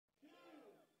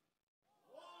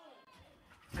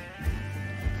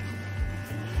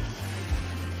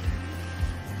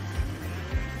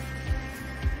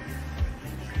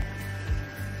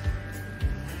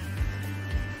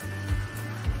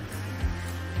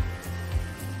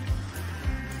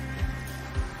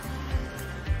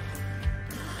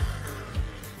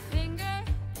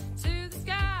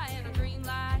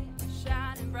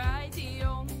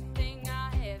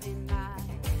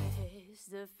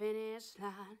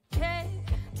9. Check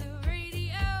the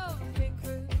radio, pit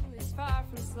crew is far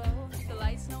from slow. The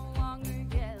lights no longer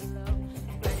yellow.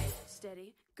 Ready,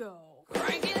 steady, go.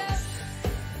 Crank it up.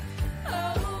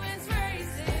 Oh, it's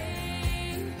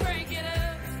racing. Crank it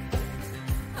up.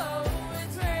 Oh,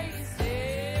 it's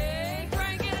racing.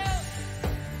 Crank it up.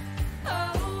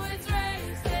 Oh, it's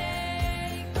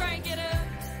racing. Crank it up.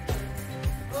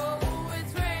 Oh,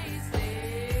 it's racing.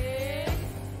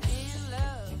 In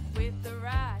love with the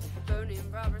ride.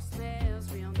 Burning rubber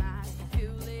smells real nice.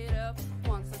 Fuel it up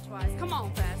once or twice. Come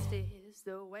on, fast is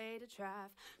the way to drive.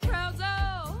 Crowds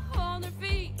all on their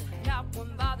feet, not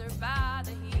one bothered by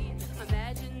the heat.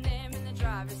 Imagine them in the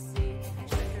driver's seat.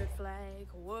 Checkered flag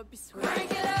would be sweet.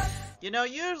 Crank it up. You know,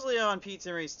 usually on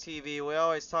PTM Racing TV, we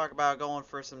always talk about going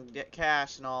for some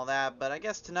cash and all that, but I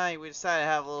guess tonight we decided to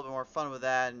have a little bit more fun with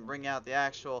that and bring out the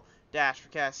actual Dash for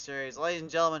Cash series. Ladies and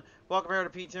gentlemen, welcome here to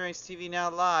PTM Racing TV, now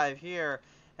live here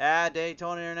at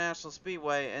Daytona International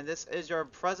Speedway, and this is your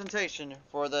presentation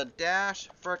for the Dash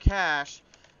for Cash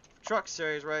Truck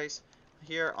Series race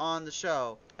here on the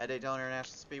show at Daytona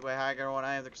International Speedway. Hi everyone,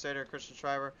 I am the Crusader Christian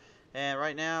Schreiber, and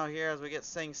right now here as we get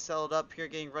things settled up here,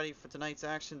 getting ready for tonight's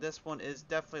action, this one is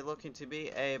definitely looking to be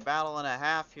a battle and a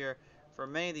half here for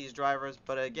many of these drivers,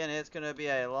 but again, it's going to be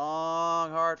a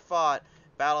long, hard fought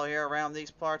battle here around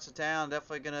these parts of town.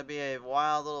 Definitely going to be a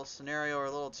wild little scenario or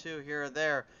a little two here or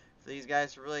there for these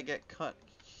guys to really get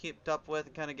kept up with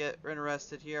and kind of get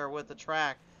interested here with the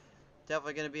track.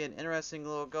 Definitely going to be an interesting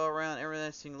little go around,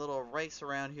 interesting little race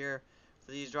around here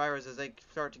for these drivers as they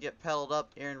start to get pedaled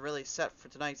up here and really set for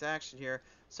tonight's action here.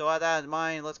 So with that in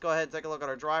mind, let's go ahead and take a look at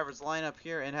our drivers lineup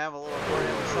here and have a little word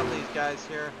in with some of these guys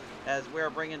here as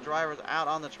we're bringing drivers out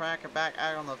on the track and back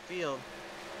out on the field.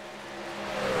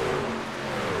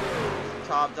 Some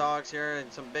top dogs here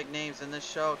and some big names in this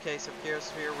showcase of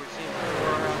course here we've seen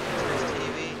before on PTM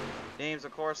TV. Names,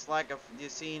 of course, like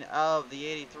you've seen of the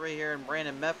 83 here, and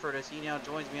Brandon Medford as he now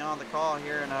joins me on the call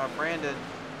here. And Brandon,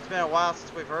 it's been a while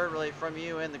since we've heard really from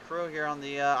you and the crew here on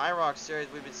the IROC series.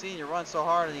 We've been seeing you run so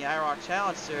hard in the IROC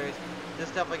Challenge series. This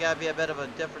definitely got to be a bit of a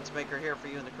difference maker here for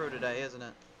you and the crew today, isn't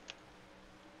it?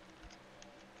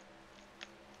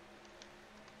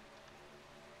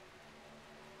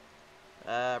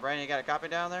 Brandon, you got a copy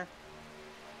down there?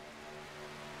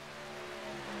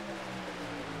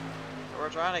 We're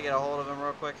trying to get a hold of him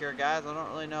real quick here, guys. I don't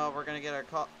really know if we're going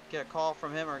to get a call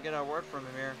from him or get a word from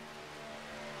him here.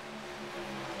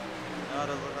 No, it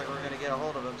doesn't look like we're going to get a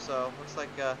hold of him. So looks like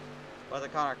we'll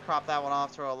kind of crop that one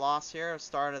off to a loss here,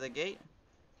 start of the gate.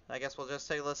 I guess we'll just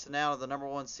take a listen now to the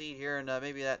 #1 seed here and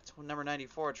maybe that number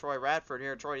 94, Troy Radford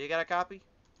here. Troy, you got a copy?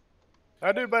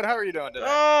 I do, bud. How are you doing today?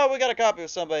 Oh, we got a copy of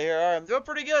somebody here. All right, I'm doing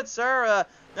pretty good, sir.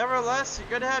 Nevertheless,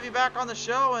 good to have you back on the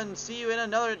show and see you in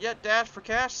another Yet Dash for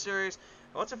Cash series.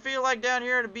 What's it feel like down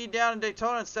here to be down in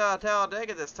Daytona instead of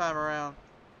Talladega this time around?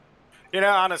 You know,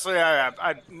 honestly,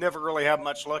 I never really have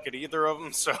much luck at either of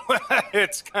them, so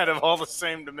it's kind of all the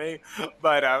same to me.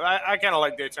 But I kind of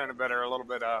like Daytona better, a little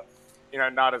bit, you know,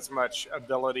 not as much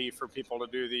ability for people to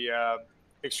do the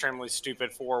extremely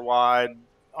stupid 4 wide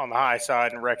on the high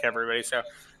side and wreck everybody, so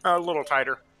a little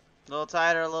tighter. A little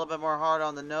tighter, a little bit more hard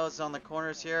on the nose, on the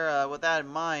corners here. With that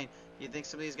in mind, you think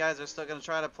some of these guys are still going to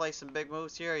try to play some big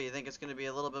moves here, or you think it's going to be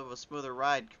a little bit of a smoother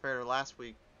ride compared to last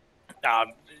week?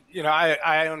 You know,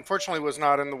 I unfortunately was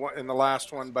not in the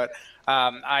last one, but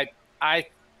I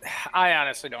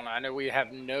honestly don't know. I know we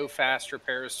have no fast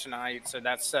repairs tonight, so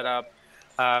that's set up.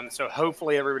 So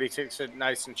hopefully everybody takes it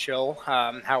nice and chill.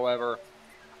 However,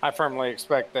 I firmly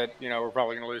expect that, you know, we're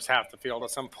probably going to lose half the field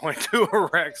at some point to a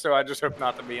wreck, so I just hope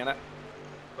not to be in it.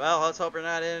 Well, let's hope you're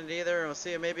not in it either, and we'll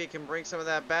see if maybe you can bring some of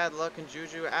that bad luck and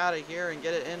juju out of here and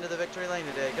get it into the victory lane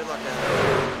today. Good luck,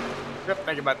 guys. Yep,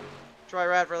 thank you, bud. Troy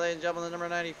Radford, ladies and gentlemen, the number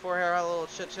 94 here, had a little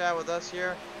chit-chat with us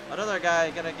here. Another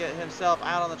guy going to get himself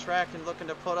out on the track and looking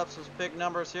to put up some big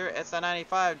numbers here. It's the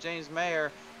 95, James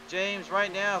Mayer. James,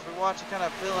 right now, as we watch you kind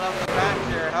of filling up the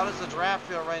pack here, how does the draft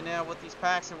feel right now with these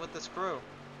packs and with this crew?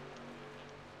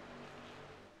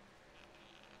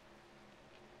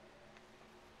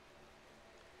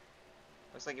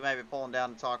 Looks like you might be pulling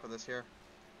down to talk with us here.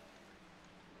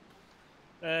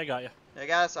 I got you. Hey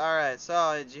guys, alright,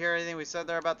 so did you hear anything we said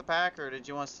there about the pack, or did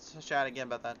you want us to chat again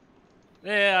about that?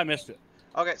 Yeah, I missed it.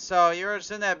 Okay, so you were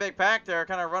just in that big pack there,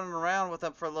 kind of running around with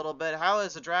them for a little bit. How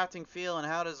does the drafting feel, and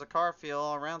how does the car feel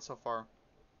all around so far?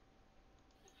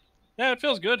 Yeah, it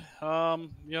feels good. You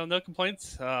know, no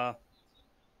complaints.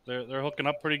 They're hooking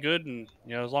up pretty good, and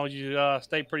you know, as long as you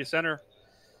stay pretty center,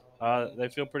 they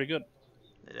feel pretty good.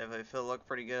 They definitely look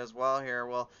pretty good as well here.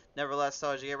 Well, nevertheless,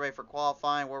 though, as you get ready for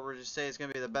qualifying, what would you say is going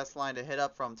to be the best line to hit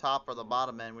up from top or the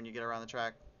bottom end when you get around the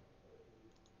track?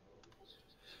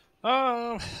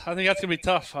 I think that's gonna be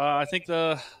tough. I think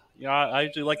I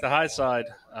usually like the high side.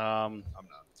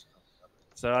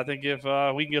 So I think if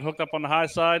we can get hooked up on the high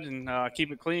side and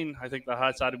keep it clean, I think the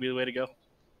high side would be the way to go.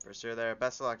 For sure there.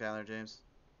 Best of luck down there, James.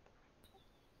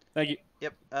 Thank you.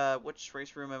 Yep. Which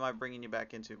race room am I bringing you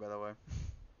back into, by the way?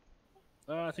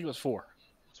 I think it was 4.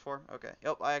 It's 4? Okay.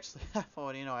 Yep, I actually have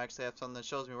one. I actually have something that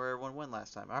shows me where everyone went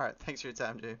last time. All right. Thanks for your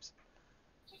time, James.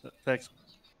 Thanks.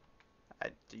 I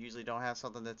usually don't have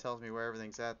something that tells me where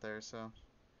everything's at there, so.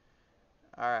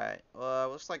 Alright,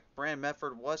 well, looks like Brand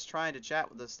Medford was trying to chat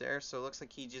with us there, so it looks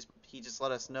like he just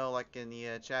let us know, like in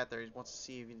the chat there, he wants to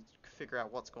see if he can figure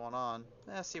out what's going on.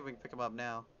 Let's see if we can pick him up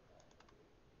now.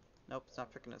 Nope, it's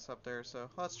not picking us up there, so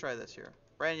let's try this here.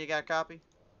 Brandon, you got a copy?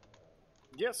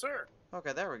 Yes, sir.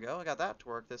 Okay, there we go. We got that to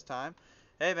work this time.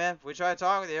 Hey, man, we tried to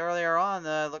talk with you earlier on.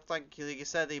 Looked like you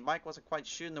said the mic wasn't quite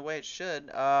shooting the way it should.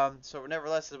 So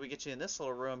nevertheless, as we get you in this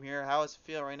little room here, how does it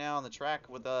feel right now on the track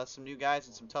with some new guys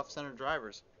and some tough center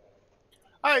drivers?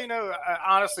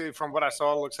 Honestly, from what I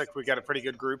saw, it looks like we got a pretty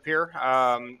good group here.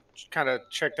 Kind of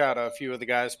checked out a few of the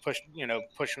guys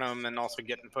pushing them and also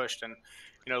getting pushed, and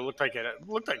it looked like a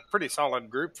pretty solid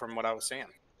group from what I was seeing.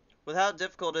 With how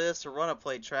difficult it is to run a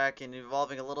plate track and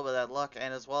involving a little bit of that luck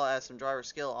and as well as some driver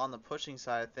skill on the pushing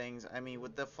side of things, I mean,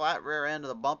 with the flat rear end of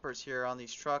the bumpers here on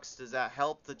these trucks, does that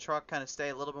help the truck kind of stay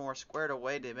a little bit more squared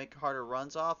away to make harder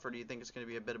runs off, or do you think it's going to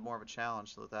be a bit more of a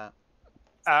challenge with that?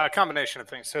 A combination of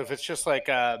things. So if it's just like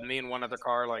me and one other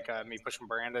car, like me pushing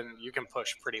Brandon, you can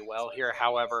push pretty well here.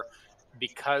 However,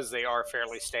 because they are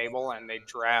fairly stable and they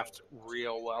draft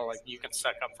real well, like you can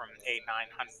suck up from 8-9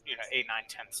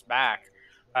 tenths back.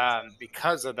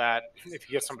 Because of that, if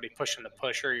you get somebody pushing the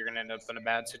pusher, you're going to end up in a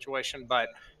bad situation. But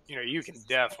you can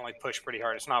definitely push pretty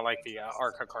hard. It's not like the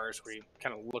ARCA cars where you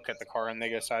kind of look at the car and they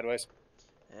go sideways.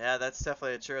 Yeah, that's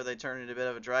definitely true. They turn into a bit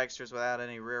of a dragsters without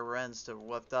any rear ends to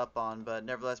lift up on. But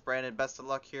nevertheless, Brandon, best of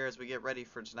luck here as we get ready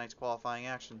for tonight's qualifying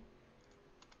action.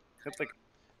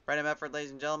 Brandon Medford,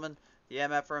 ladies and gentlemen, the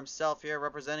MFer himself here,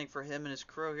 representing for him and his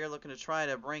crew here, looking to try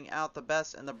to bring out the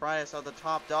best and the brightest of the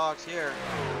top dogs here.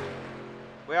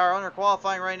 We are under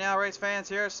qualifying right now, race fans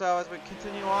here, so as we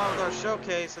continue on with our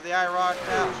showcase of the IROC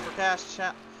Cash for Cash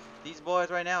chat, these boys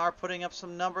right now are putting up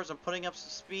some numbers and putting up some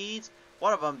speeds.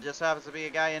 One of them just happens to be a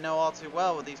guy you know all too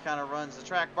well with these kind of runs. The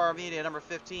Track Bar Media, number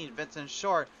 15, Vincent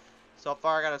Short. So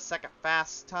far, I got a second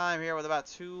fast time here with about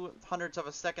 0.02 of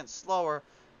a second slower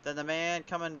than the man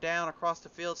coming down across the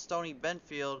field, Stoney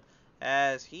Benfield,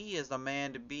 as he is the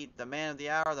man to beat, the man of the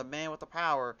hour, the man with the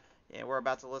power. And we're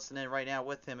about to listen in right now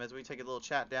with him as we take a little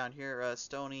chat down here.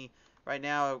 Stoney, right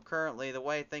now, currently, the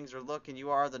way things are looking, you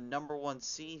are the #1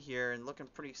 seed here and looking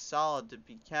pretty solid to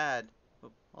be CAD.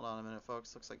 Oop, hold on a minute,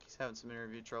 folks. Looks like he's having some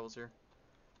interview troubles here.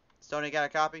 Stoney, got a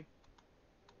copy?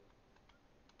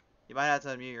 You might have to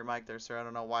unmute your mic there, sir. I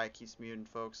don't know why it keeps muting,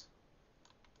 folks.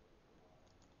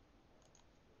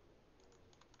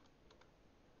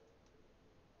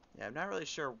 Yeah, I'm not really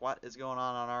sure what is going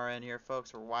on our end here,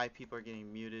 folks, or why people are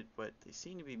getting muted, but they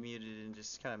seem to be muted and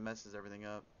just kind of messes everything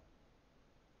up.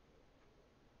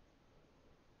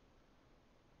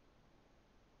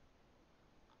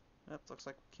 Yep, looks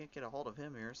like we can't get a hold of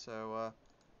him here, so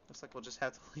looks like we'll just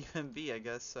have to leave him be, I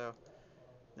guess. So,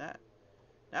 not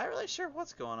really sure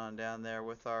what's going on down there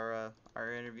with our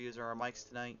interviews or our mics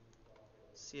tonight.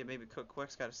 See if maybe Cook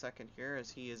Quick's got a second here as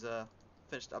he is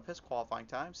finished up his qualifying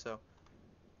time. So,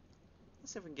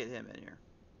 let's see if we can get him in here.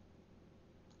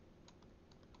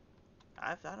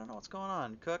 I don't know what's going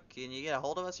on. Cook, can you get a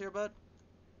hold of us here, bud?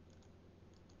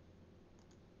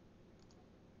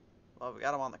 Well, we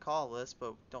got him on the call list,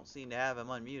 but don't seem to have him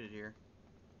unmuted here.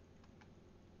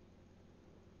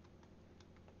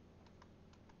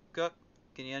 Cook,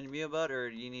 can you unmute, bud, or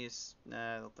do you need to...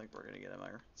 Nah, I don't think we're going to get him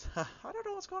here. I don't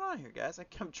know what's going on here, guys.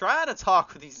 I'm trying to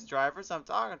talk with these drivers. I'm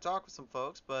talking with some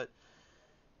folks, but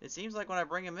it seems like when I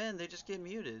bring them in, they just get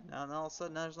muted. Now, all of a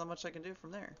sudden, there's not much I can do from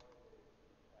there.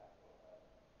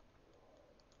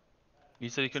 You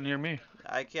said you couldn't hear me.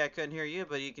 I couldn't hear you,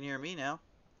 but you can hear me now.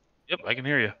 Yep, I can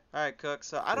hear you. All right, Cook.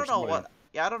 So I don't know what.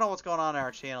 Yeah, I don't know what's going on in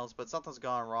our channels, but something's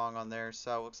gone wrong on there.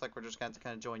 So it looks like we're just going to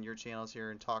kind of join your channels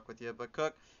here and talk with you. But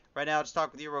Cook, right now, just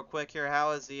talk with you real quick here.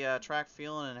 How is the track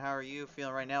feeling, and how are you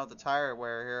feeling right now with the tire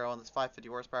wear here on this 550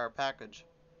 horsepower package?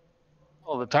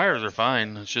 Well, the tires are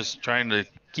fine. It's just trying to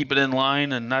keep it in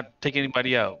line and not take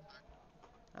anybody out.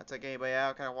 Not take anybody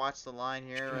out. Kind of watch the line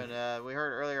here, and we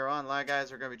heard earlier on a lot of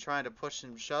guys are going to be trying to push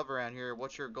and shove around here.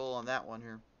 What's your goal on that one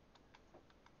here?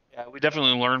 Yeah, we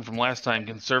definitely learned from last time.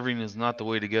 Conserving is not the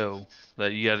way to go.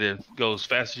 That you got to go as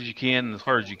fast as you can and as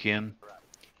hard as you can.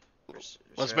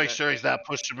 Let's make sure he's not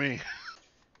pushing me.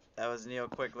 That was Neil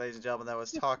Quick, ladies and gentlemen, that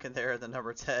was talking there at the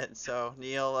number 10. So,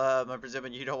 Neil, I'm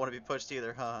presuming you don't want to be pushed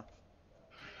either, huh?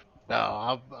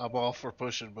 No, I'm all for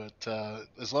pushing, but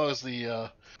as long as the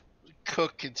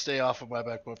cook can stay off of my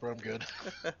back bumper, I'm good.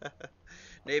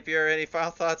 Napier, any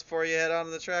final thoughts before you head on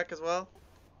to the track as well?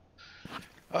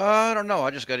 I don't know.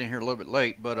 I just got in here a little bit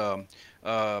late, but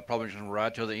probably just gonna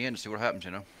ride till the end and see what happens,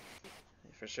 you know.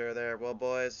 For sure there. Well,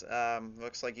 boys,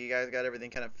 looks like you guys got everything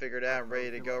kind of figured out and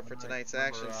ready to go for tonight's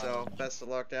action. So, best of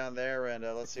luck down there, and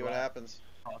let's see what happens.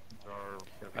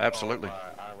 Absolutely.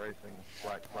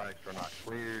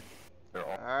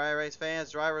 Alright, race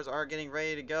fans, drivers are getting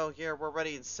ready to go here. We're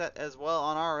ready and set as well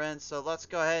on our end, so let's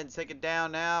go ahead and take it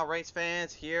down now. Race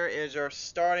fans, here is your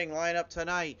starting lineup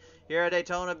tonight. Here at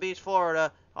Daytona Beach,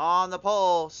 Florida, on the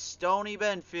pole, Stoney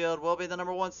Benfield will be the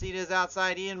number 1 seed, is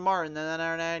outside Ian Martin in the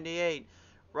number 98.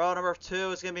 Row number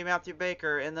 2 is going to be Matthew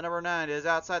Baker in the number 9, is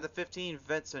outside the 15,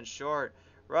 Vincent Short.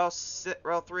 Row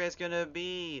 3 is going to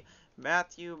be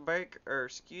Matthew Baker,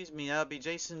 that'll be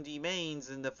Jason D. Maines,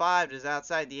 and the 5 is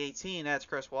outside the 18, that's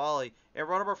Chris Wally. And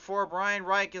row number 4, Brian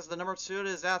Reich is the number 2,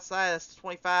 is outside, that's the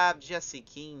 25, Jesse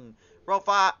King. Row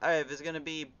 5 is going to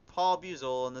be Paul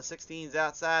Buzel, and the 16 is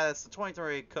outside, that's the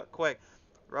 23, Quick.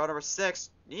 Row number 6,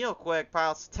 Neil Quick,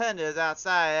 pilots 10 is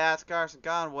outside, that's Carson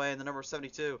Conway, and the number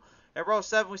 72. At row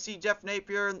 7, we see Jeff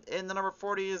Napier, in the number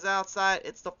 40 is outside,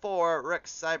 it's the 4, Rick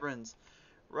Sebrans.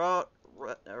 Rick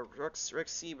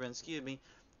Sebrans,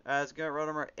 row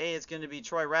number 8 is going to be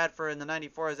Troy Radford, and the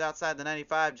 94 is outside the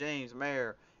 95, James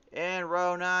Mayer. In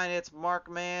row 9, it's Mark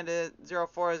Mann,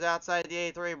 04 is outside the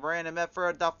 83, Brandon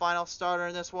Medford. The final starter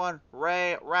in this one,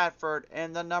 Ray Radford,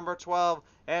 in the number 12.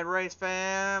 And race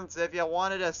fans, if you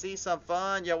wanted to see some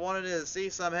fun, you wanted to see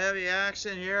some heavy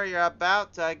action here, you're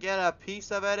about to get a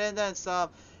piece of it and then some.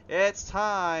 It's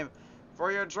time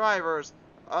for your drivers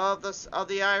of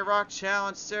the IROC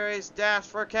Challenge Series Dash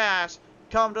for Cash.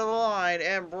 Come to the line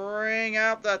and bring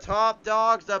out the top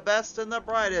dogs, the best and the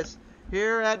brightest.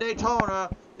 Here at Daytona,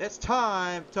 it's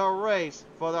time to race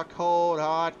for the cold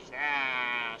hard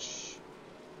cash.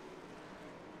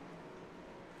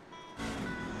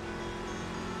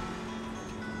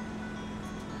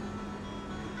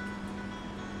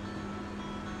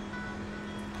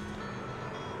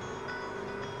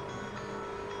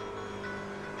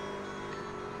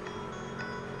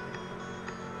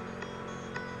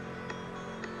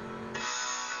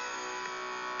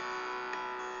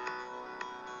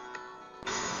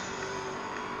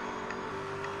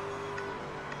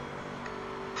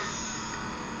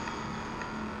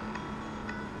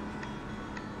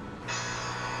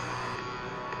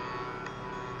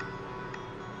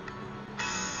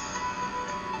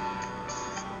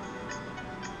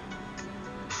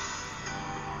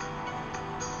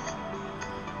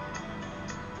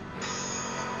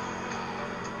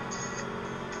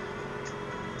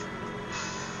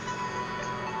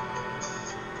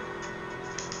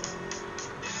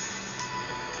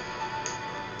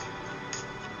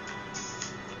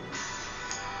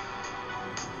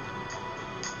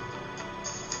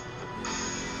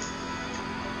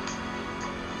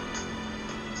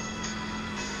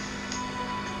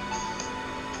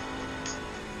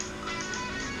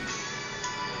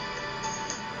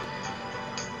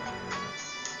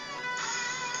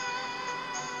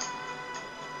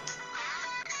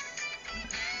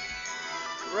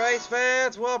 Race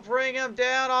fans, will bring him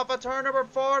down off of turn number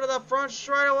 4 to the front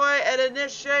straightaway and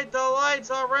initiate the lights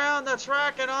around the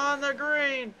track and on the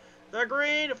green. The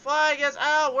green flag is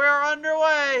out. We're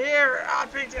underway here on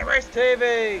PTM Racing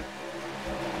TV.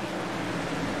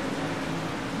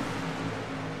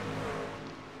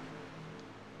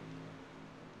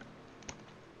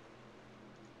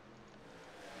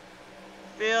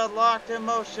 Field locked in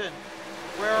motion.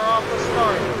 We're off the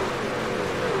start.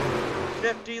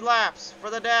 50 laps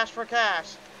for the Dash for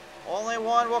Cash. Only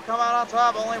one will come out on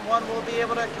top. Only one will be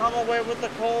able to come away with the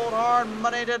cold hard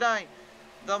money tonight.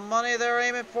 The money they're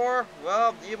aiming for,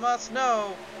 well, you must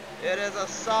know, it is a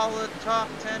solid top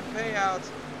 10 payouts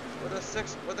with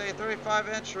a 35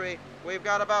 entry. We've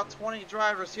got about 20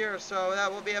 drivers here, so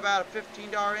that will be about a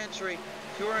 $15 entry.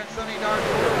 $270 total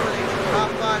winnings. The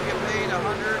top 5 get paid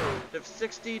 $100 to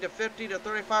 $60 to $50 to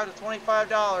 $35 to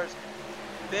 $25.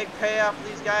 Big payout for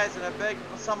these guys and a big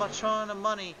sum of chunk of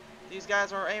money these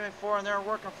guys are aiming for and they're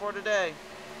working for today.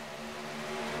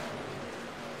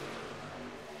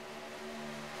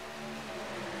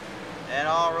 And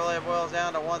all really boils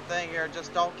down to one thing here.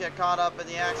 Just don't get caught up in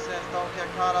the accidents. Don't get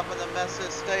caught up in the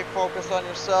messes. Stay focused on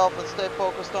yourself and stay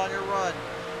focused on your run.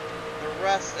 The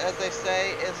rest, as they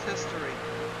say, is history.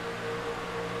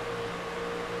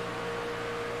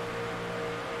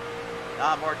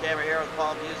 More camera here with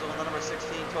Paul Buzel and the number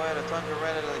 16 Toyota Tundra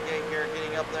right out of the gate here,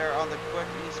 getting up there on the quick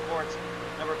esports.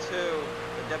 Number 2,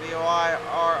 the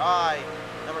WIRI,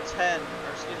 number 10,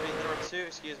 or excuse me, number 2,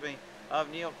 excuse me,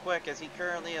 of Neil Quick, as he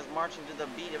currently is marching to the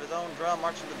beat of his own drum,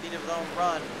 marching to the beat of his own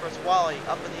run. Chris Wally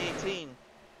up in the 18.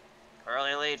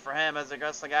 Early lead for him as the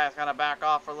rest of the guys kind of back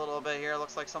off for a little bit here.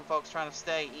 Looks like some folks trying to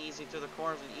stay easy through the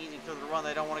corners and easy through the run.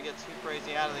 They don't want to get too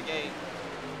crazy out of the gate.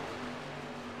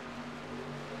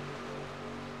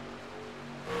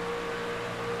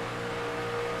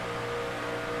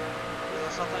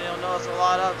 Something you'll notice a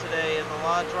lot of today is a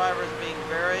lot of drivers being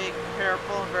very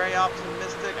careful and very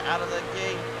optimistic out of the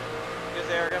gate, because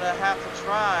they're going to have to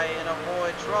try and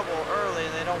avoid trouble early,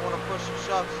 and they don't want to push and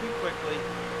shove too quickly.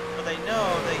 But they know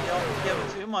they don't give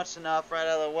them too much enough right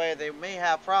out of the way. They may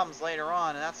have problems later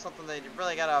on, and that's something they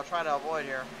really got to try to avoid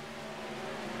here.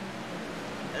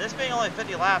 And this being only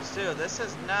 50 laps too, this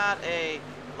is not a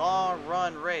long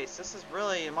run race. This is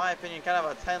really, in my opinion, kind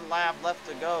of a 10 lap left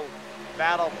to go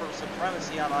battle for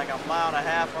supremacy on like a mile and a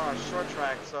half on a short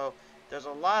track. So there's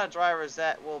a lot of drivers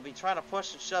that will be trying to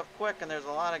push and shove quick, and there's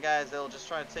a lot of guys that will just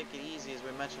try to take it easy, as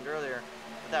we mentioned earlier.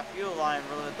 But that fuel line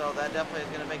limit, though, that definitely is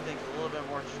going to make things a little bit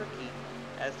more tricky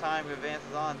as time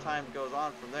advances on, time goes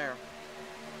on from there.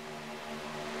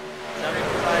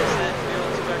 75-cent fuel,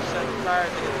 2 extra sets of tires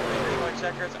to get 3 green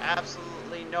checkers.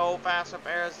 Absolutely no fast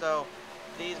repairs, though.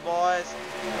 These boys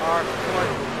are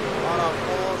putting on a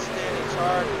full standing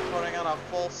charge, putting on a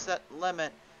full set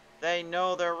limit. They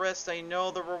know their risk, they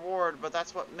know the reward, but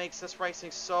that's what makes this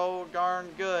racing so darn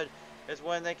good, is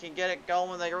when they can get it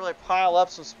going, they can really pile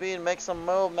up some speed and make some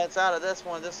movements out of this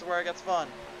one. This is where it gets fun.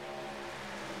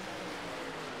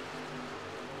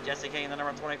 Jesse King, the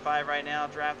number 25 right now,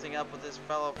 drafting up with his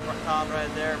fellow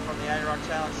comrade there from the IROC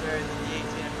Challenge Series in the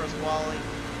 18, and Chris Wally.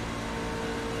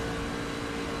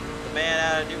 The man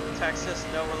out of Newton, Texas,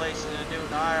 no relation to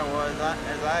Newton, Iowa,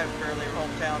 as I am currently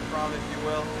hometown from, if you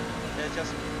will. It's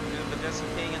just Jesse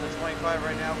King in the 25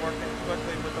 right now, working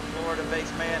quickly with the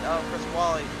Florida-based man of Chris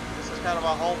Wally. This is kind of a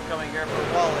homecoming here for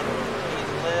Wally.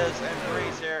 He lives and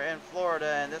breathes here in Florida,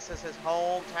 and this is his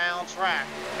hometown track.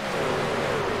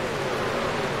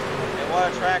 And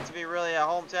what a track to be really a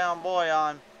hometown boy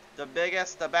on. The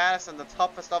biggest, the baddest, and the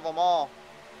toughest of them all.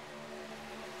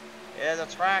 It is a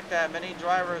track that many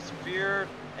drivers feared,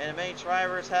 and many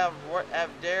drivers have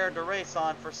dared to race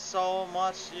on for so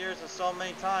much years and so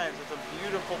many times. It's a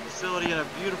beautiful facility and a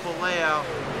beautiful layout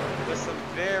with some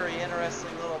very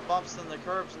interesting little bumps in the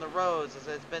curbs and the roads, as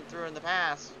it's been through in the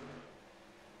past.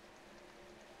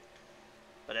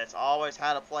 But it's always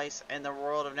had a place in the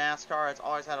world of NASCAR. It's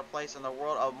always had a place in the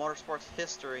world of motorsports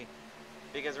history,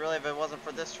 because really, if it wasn't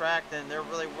for this track, then there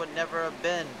really would never have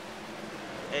been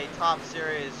a top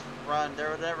series run. There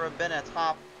would never have been a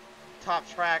top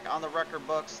track on the record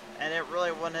books, and it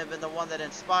really wouldn't have been the one that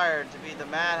inspired to be the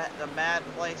mad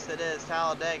place that is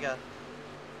Talladega.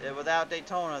 Without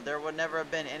Daytona, there would never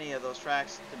have been any of those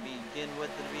tracks to begin with,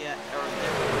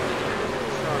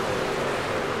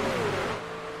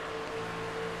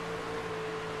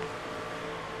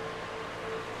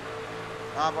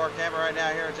 Onboard camera right now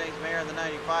here, James Mayer in the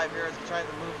 95 here as he tries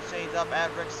to move the chains up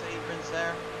at Rick Seabrins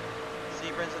there.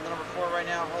 Seabrins in the number 4 right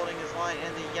now, holding his line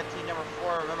in the Yeti number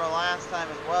 4. Remember last time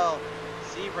as well,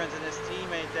 Seabrins and his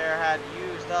teammate there had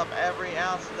used up every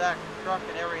ounce of that truck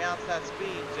and every ounce of that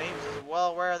speed. James is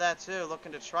well aware of that too,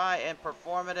 looking to try and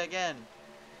perform it again.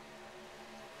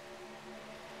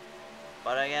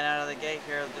 But again, out of the gate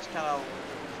here, just kind of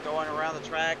going around the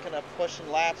track, kind of pushing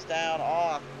laps down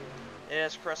off. It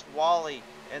is Chris Wally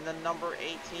in the number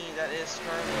 18 that is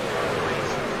currently on the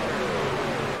race.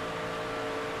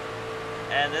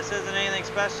 And this isn't anything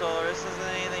special, or this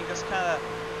isn't anything just kind of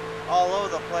all over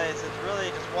the place. It's really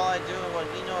just Wally doing what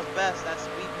he knows best. That's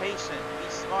be patient,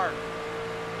 be smart.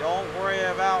 Don't worry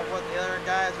about what the other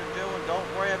guys are doing. Don't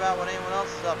worry about what anyone else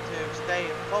is up to. Stay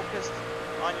focused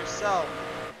on yourself.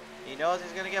 He knows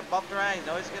he's going to get bumped around. He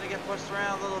knows he's going to get pushed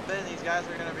around a little bit. And these guys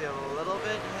are going to be a little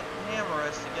bit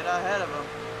hammerous to get ahead of him.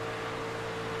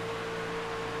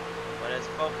 But his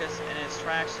focus and his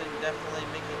traction definitely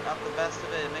making up the best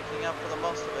of it and making up for the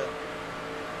most of it.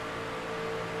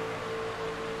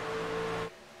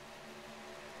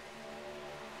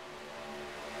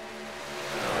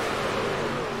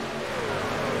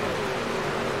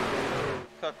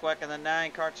 Cook Quick and the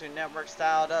 9 Cartoon Network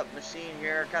styled up machine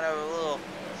here, kind of a little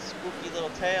spooky little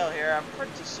tail here. I'm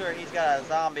pretty sure he's got a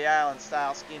Zombie Island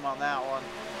style scheme on that one.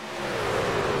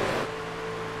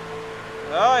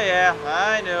 Oh yeah,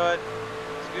 I knew it.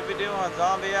 Scooby-Doo on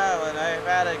Zombie Island. I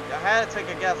had to take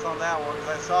a guess on that one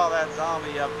because I saw that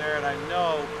zombie up there, and I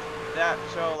know that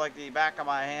show like the back of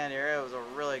my hand here. It was a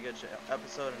really good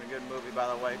episode and a good movie, by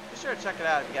the way. Be sure to check it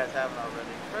out if you guys haven't already.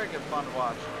 Very good fun to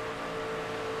watch.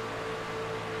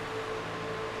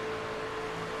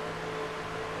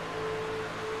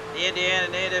 The Indiana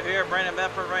native here, Brandon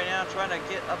Bedford, right now trying to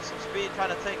get up some speed,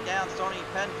 trying to take down Stoney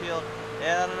Penfield.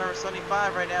 And on number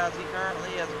 75 right now, as he currently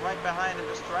is right behind him,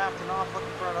 just drafting off, looking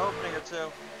for an opening or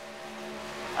two.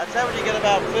 I'd say when you get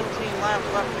about 15 laps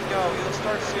left to go, you'll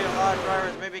start seeing a lot of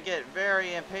drivers maybe get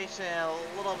very impatient and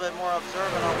a little bit more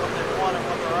observant on what they want and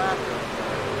what they're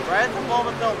after. Right at the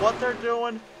moment, though, what they're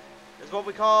doing is what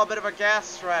we call a bit of a gas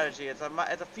strategy. It's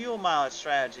a fuel mileage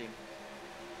strategy.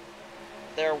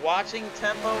 They're watching,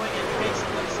 tempoing, and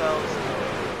pacing themselves.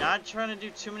 Not trying to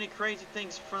do too many crazy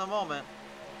things for the moment.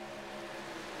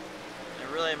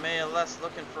 They're really may less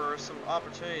looking for some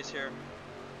opportunities here.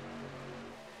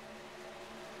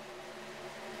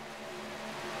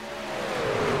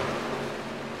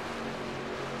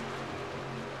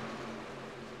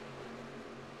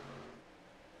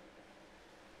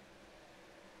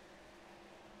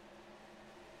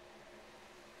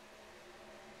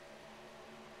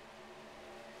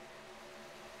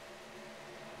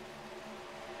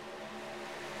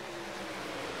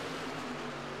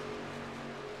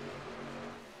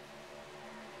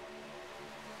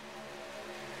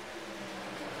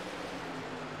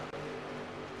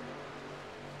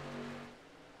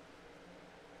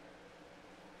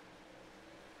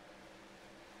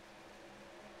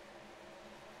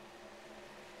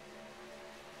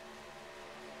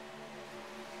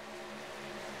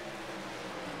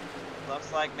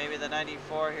 Looks like maybe the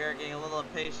 94 here getting a little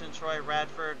impatient. Troy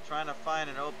Radford trying to find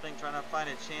an opening, trying to find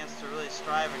a chance to really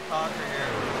strive and conquer here.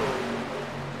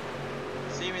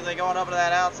 Seemingly going over to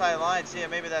that outside line, see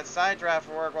if maybe that side draft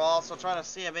will work. While also trying to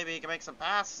see if maybe he can make some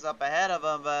passes up ahead of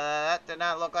him, but that did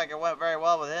not look like it went very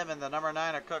well with him and the number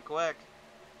 9 of Cook Quick.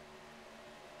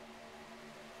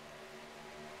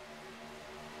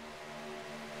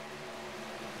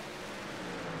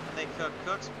 I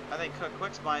think Cook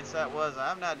Quick's mindset was,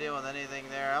 I'm not doing anything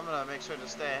there. I'm going to make sure to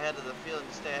stay ahead of the field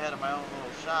and stay ahead of my own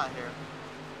little shot here.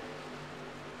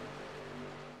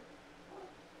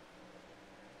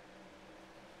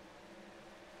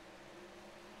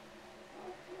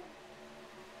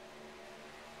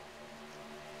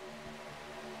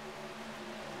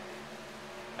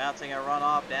 Mounting a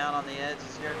runoff down on the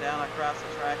edges here, down across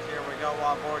the track here. We go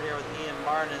on board here with Ian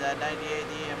Martin in that 98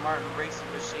 Ian Martin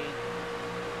racing machine.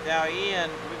 Now Ian,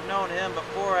 we've known him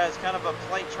before as kind of a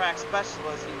plate track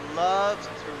specialist. He loves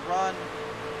to run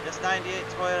this 98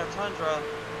 Toyota Tundra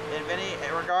in many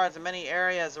regards, in many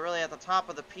areas, really at the top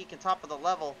of the peak and top of the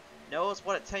level. Knows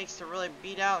what it takes to really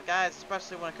beat out guys,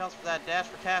 especially when it comes to that dash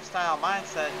for cash style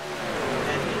mindset.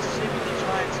 And he's seemingly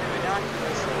trying to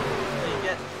innocuously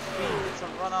get speed, get some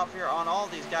runoff here on all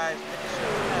these guys, making sure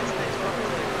the United States will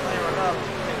really flare it up to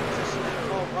take position in the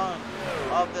full run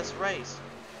of this race.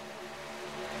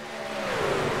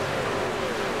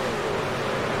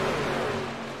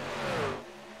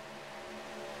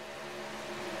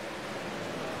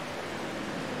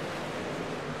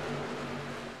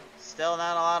 Still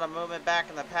not a lot of movement back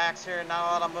in the packs here, not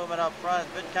a lot of movement up front.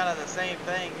 It's been kind of the same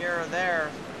thing here or there.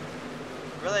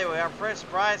 Really, we are pretty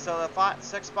surprised, so the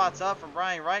 6 spots up from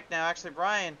Brian Reich now. Actually,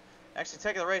 Brian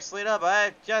taking the race lead up.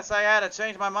 I guess I had to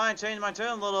change my mind, change my tune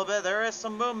a little bit. There is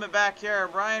some movement back here.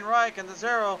 Brian Reich in the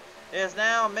 0 is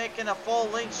now making a full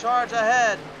length charge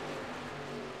ahead.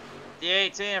 The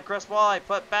 18 of Chris Wally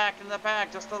put back in the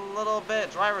pack just a little bit.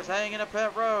 Drivers heading into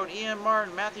pit road. Ian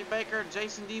Martin, Matthew Baker,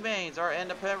 Jason D. Baines are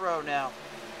into pit road now.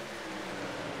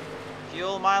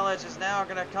 Fuel mileage is now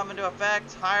going to come into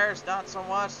effect. Tires, not so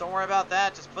much. Don't worry about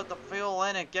that. Just put the fuel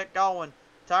in and get going.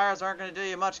 Tires aren't going to do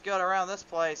you much good around this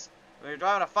place. When you're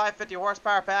driving a 550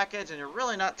 horsepower package and you're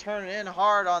really not turning in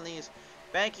hard on these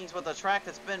bankings with a track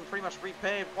that's been pretty much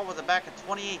repaved, what was it, back in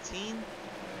 2018?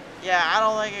 Yeah, I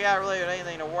don't think you got really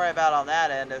anything to worry about on that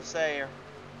end of say.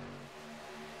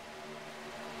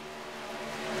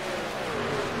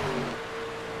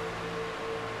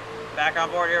 Back on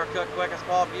board here with Cook Quick as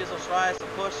Paul Buzel tries to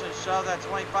push and shove that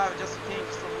 25 of Jesse King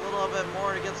just a little bit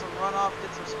more to get some runoff,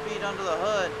 get some speed under the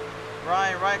hood.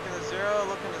 Brian Reich in the 0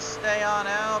 looking to stay on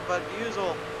out, but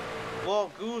Buzel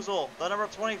will goozle the number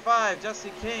 25,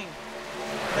 Jesse King,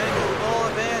 takes full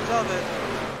advantage of it.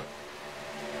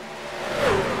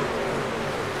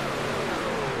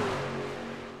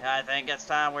 I think it's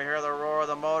time we hear the roar of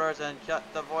the motors and cut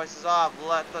the voices off.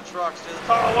 Let the trucks do the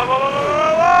talk. Whoa, whoa,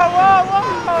 whoa, whoa,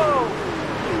 whoa, whoa!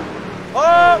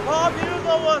 Oh, Paul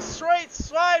Buzel was straight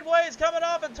sideways coming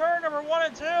off in turn number 1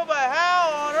 and 2, but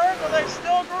how on earth are they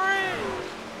still green?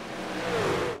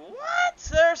 What?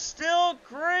 They're still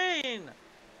green.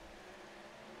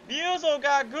 Buzel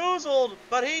got goozled,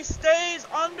 but he stays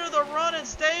under the run and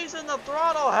stays in the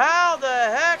throttle. How the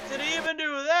heck did he even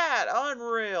do that?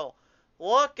 Unreal.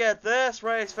 Look at this,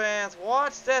 race fans.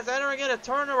 Watch this. Entering into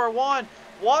turn number 1.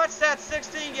 Watch that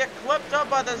 16 get clipped up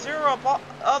by the 0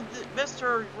 of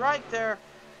Mr. Reich there.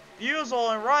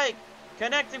 Buzel and Reich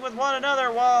connecting with one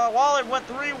another while it went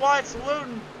 3 wide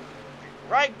saluting.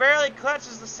 Reich barely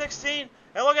clutches the 16.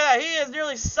 And look at that. He is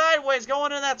nearly sideways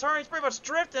going in that turn. He's pretty much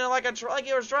drifting like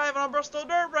he was driving on Bristol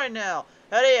dirt right now.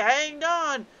 And he hanged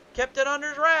on. Kept it under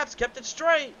his wraps. Kept it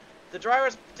straight. The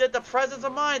drivers did the presence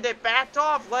of mind. They backed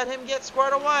off. Let him get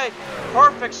squared away.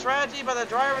 Perfect strategy by the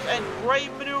drivers and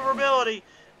great maneuverability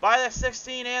by the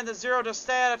 16 and the 0 to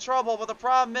stay out of trouble. But the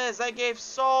problem is they gave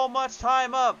so much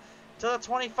time up to the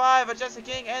 25 of Jesse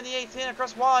King and the 18 of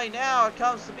Chris Wally. Now it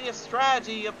comes to be a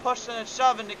strategy of pushing and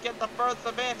shoving to get the furthest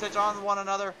advantage on one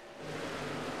another.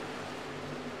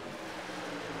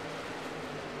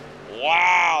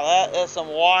 Wow, that is some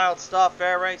wild stuff,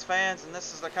 fair race fans, and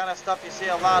this is the kind of stuff you see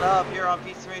a lot of here on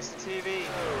PTM Racing TV.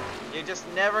 You just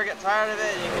never get tired of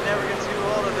it, and you can never get too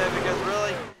old of it, because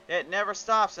really, it never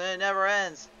stops and it never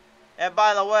ends. And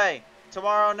by the way,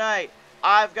 tomorrow night,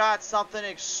 I've got something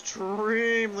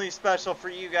extremely special for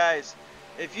you guys.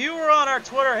 If you were on our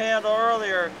Twitter handle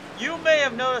earlier, you may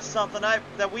have noticed something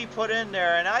that we put in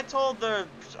there, and I told the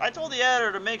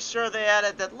editor to make sure they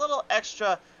added that little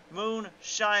extra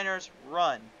Moonshiners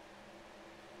run.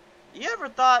 You ever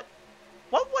thought,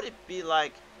 what would it be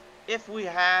like if we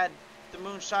had the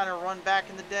Moonshiner run back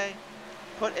in the day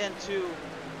put into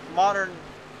modern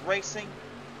racing?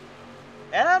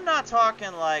 And I'm not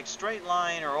talking like straight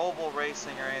line or oval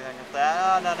racing or anything like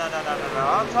that. No.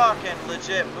 I'm talking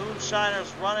legit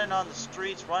Moonshiners running on the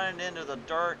streets, running into the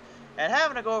dirt, and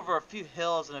having to go over a few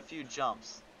hills and a few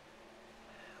jumps.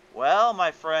 Well,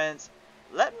 my friends,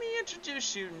 let me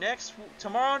introduce you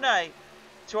tomorrow night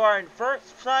to our first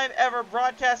time ever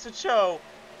broadcasted show,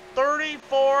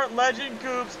 34 Legend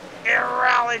Coups in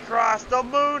Rallycross. The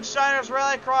Moonshiners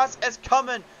Rallycross is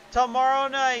coming tomorrow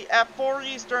night at 4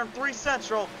 Eastern, 3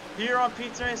 Central, here on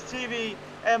PTM Racing TV.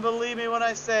 And believe me when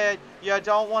I say it, you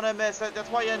don't want to miss it. That's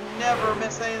why you never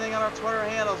miss anything on our Twitter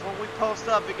handles when we post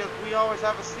up, because we always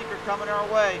have a secret coming our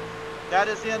way. That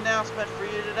is the announcement for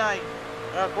you tonight.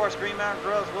 And of course, Green Mountain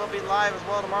Grills will be live as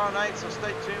well tomorrow night, so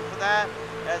stay tuned for that,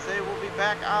 as they will be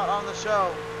back out on the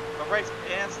show. But race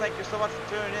fans, thank you so much for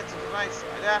tuning in to tonight's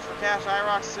Dash for Cash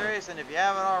IROC series. And if you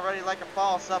haven't already, like and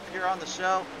follow us up here on the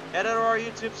show. Head over to our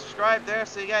YouTube, subscribe there,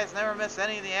 so you guys never miss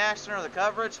any of the action or the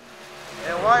coverage.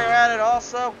 And while you're at it,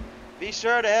 also, be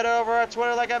sure to head over our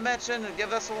Twitter, like I mentioned, and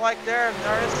give us a like there. And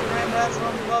our Instagram has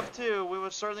some love too. We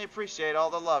would certainly appreciate all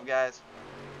the love, guys.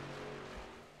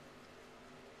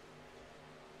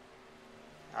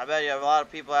 I bet you have a lot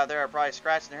of people out there are probably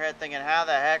scratching their head thinking, how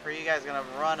the heck are you guys going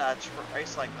to run a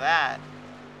race like that?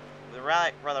 The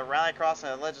Rallycross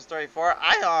and Legends 34?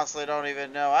 I honestly don't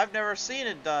even know. I've never seen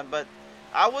it done, but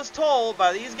I was told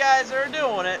by these guys that are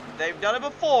doing it, they've done it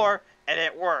before, and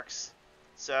it works.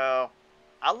 So,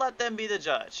 I'll let them be the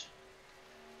judge.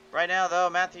 Right now, though,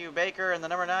 Matthew Baker and the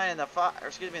number 9 and the 5,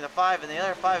 and the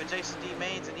other 5, and Jason D.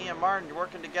 Maines and Ian Martin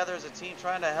working together as a team,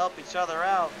 trying to help each other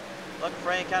out. Looking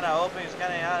for any kind of openings,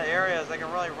 kind of out of areas they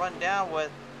can really run down with.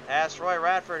 As Roy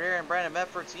Radford here and Brandon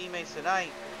Medford, teammates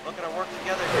tonight, looking to work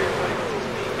together here, putting some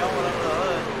speed going under the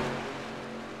hood.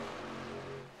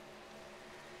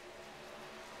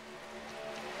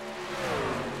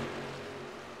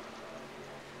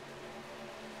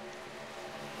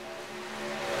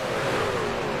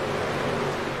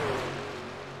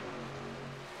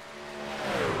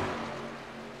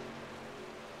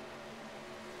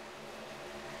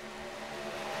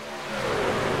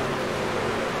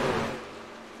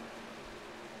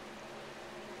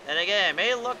 Again, it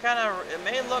may look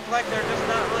like they're just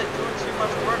not really doing too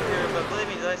much work here, but believe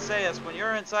me, they say this, when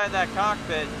you're inside that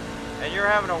cockpit and you're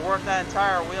having to work that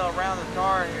entire wheel around the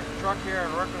car and your truck here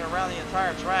and working around the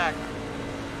entire track,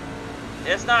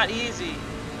 it's not easy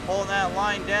holding that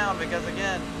line down, because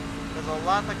again, there's a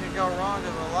lot that can go wrong,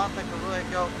 there's a lot that can really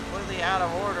go completely out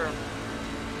of order.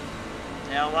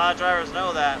 And a lot of drivers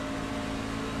know that.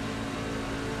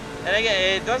 And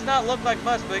again, it does not look like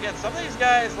much, but again, some of these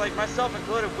guys, like myself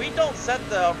included, we don't set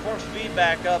the force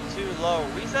feedback up too low.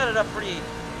 We set it up pretty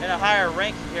in a higher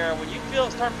ranking here, when you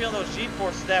start feeling those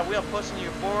G-forces, that wheel pushing you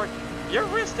forward, your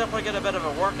wrists definitely get a bit of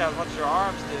a workout as much as your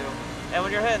arms do. And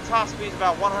when you're hitting top speeds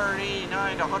about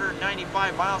 189 to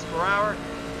 195 miles per hour,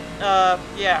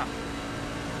 yeah,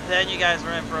 then you guys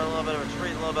are in for a little bit of a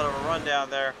treat, a little bit of a rundown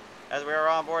there. As we are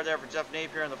on board there for Jeff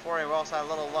Napier in the 40, we also had a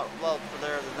little lull for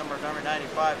there, the number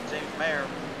 95, James Mayer.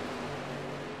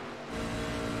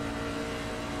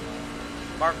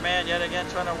 Mark Mann yet again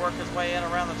trying to work his way in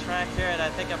around the track here, and I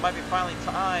think it might be finally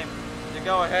time to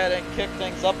go ahead and kick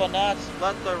things up a notch.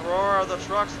 Let the roar of the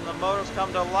trucks and the motors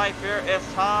come to life here.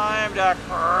 It's time to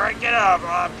crank it up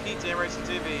on PTM Racing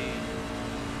TV.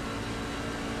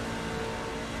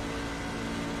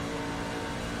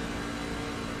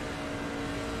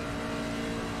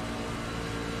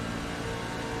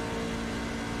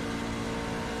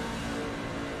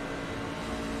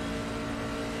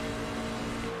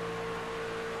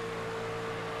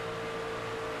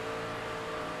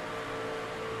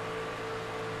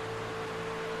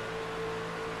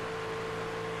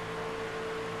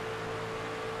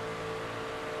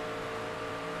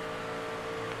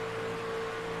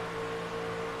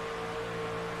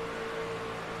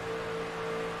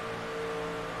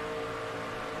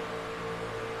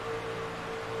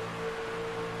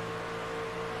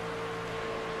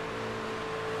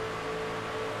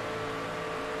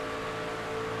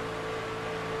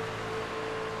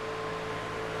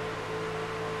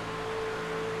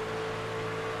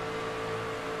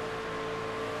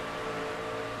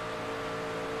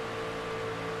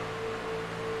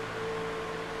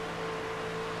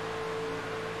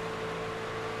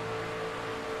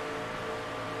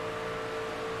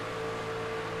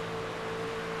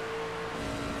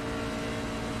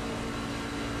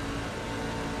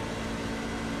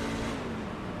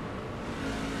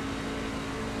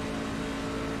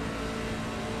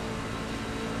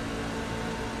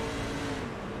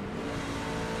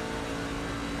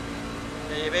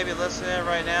 You may be listening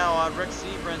right now on Rick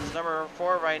Sebrin's number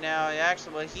 4 right now.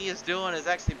 Actually, what he is doing is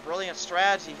actually brilliant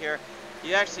strategy here.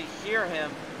 You actually hear him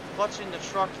clutching the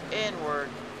truck inward.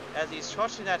 As he's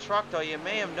clutching that truck, though, you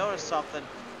may have noticed something.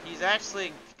 He's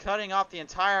actually cutting off the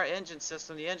entire engine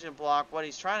system, the engine block. What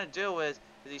he's trying to do is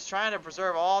he's trying to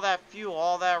preserve all that fuel,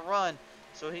 all that run,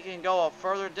 so he can go a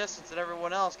further distance than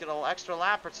everyone else, get an extra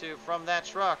lap or two from that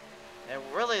truck. And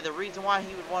really, the reason why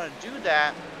he would want to do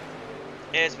that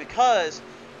is because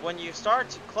when you start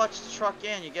to clutch the truck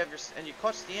in, you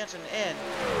clutch the engine in,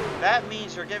 that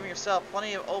means you're giving yourself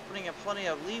plenty of opening and plenty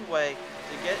of leeway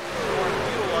to get more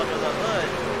fuel under the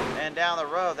hood and down the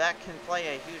road. That can play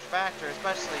a huge factor,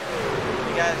 especially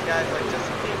you guys like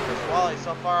Justin King, Chris Wally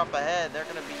so far up ahead. They're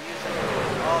going to be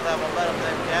using all that momentum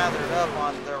they've gathered up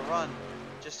on their run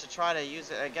just to try to use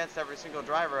it against every single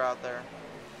driver out there.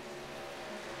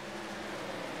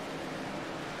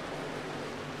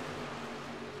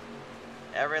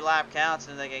 Every lap counts,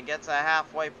 and they can get to a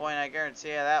halfway point. I guarantee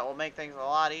you that will make things a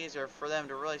lot easier for them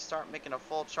to really start making a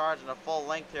full charge and a full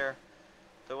length here.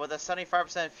 So with a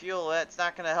 75% fuel, it's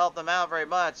not going to help them out very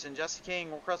much. And Jesse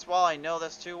King and Chris Wally know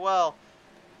this too well.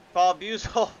 Paul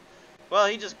Buzel, well,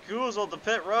 he just goozled the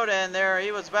pit road in there.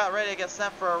 He was about ready to get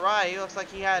sent for a ride. He looks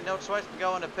like he had no choice but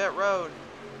go into pit road.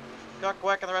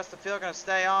 Guckwick and the rest of the field are going to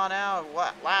stay on out,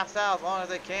 last out as long as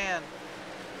they can.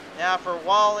 Now for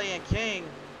Wally and King,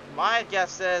 my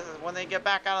guess is when they get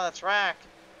back out on the track,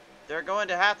 they're going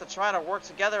to have to try to work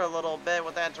together a little bit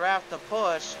with that draft to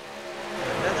push.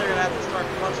 Then they're going to have to start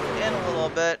punching in a little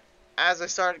bit as they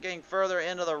start getting further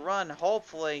into the run.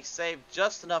 Hopefully save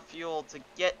just enough fuel to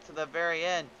get to the very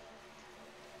end.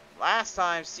 Last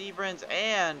time, Sebrins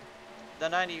and the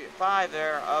 95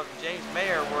 there of James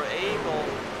Mayer were able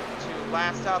to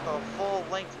last out the full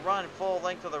length run, full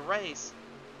length of the race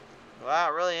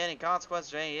without really any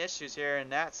consequences or any issues here,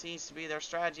 and that seems to be their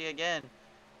strategy again.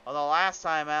 Although last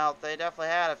time out, they definitely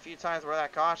had a few times where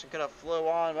that caution could have flew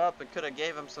on up and could have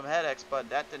gave them some headaches, but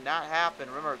that did not happen.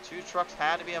 Remember, 2 trucks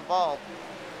had to be involved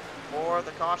for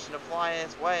the caution to fly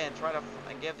its way and try to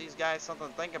give these guys something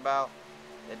to think about.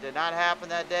 It did not happen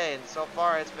that day, and so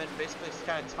far it's been basically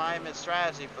kind of time and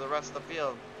strategy for the rest of the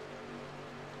field.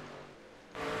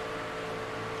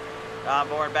 On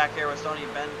board back here with Stoney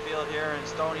Benfield here, and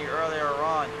Stoney earlier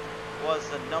on was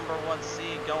the number 1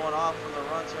 seed going off from the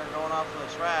runs here and going off from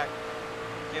the track,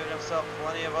 giving himself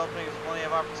plenty of openings, plenty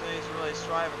of opportunities to really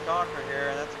strive and conquer here,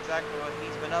 and that's exactly what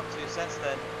he's been up to since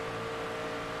then.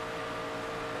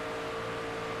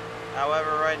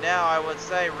 However, right now I would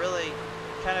say really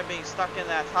kind of being stuck in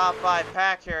that top 5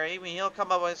 pack here. I mean, he'll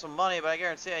come up with some money, but I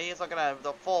guarantee you he's looking at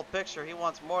the full picture. He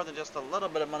wants more than just a little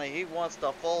bit of money. He wants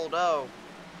the full dough.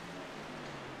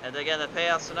 And again, the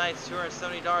payouts tonight is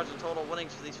 $270 in total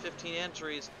winnings for these 15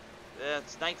 entries.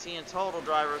 It's 19 in total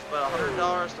drivers, but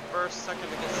 $100 to first, second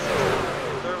to get 60,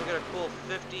 third will get a cool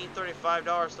 50,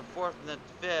 $35 to fourth, and then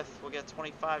fifth will get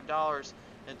 $25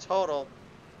 in total.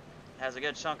 As a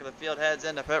good chunk of the field heads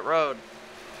into pit road.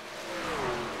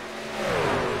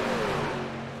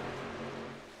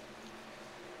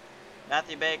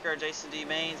 Matthew Baker, Jason D.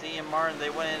 Maines, Ian Martin, they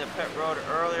went into pit road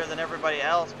earlier than everybody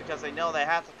else because they know they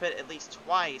have to pit at least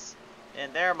twice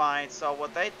in their mind. So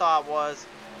what they thought was,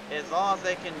 as long as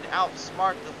they can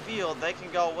outsmart the field, they can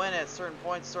go in at certain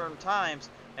points, certain times,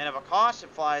 and if a caution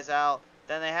flies out,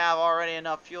 then they have already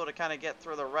enough fuel to kind of get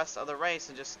through the rest of the race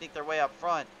and just sneak their way up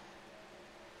front.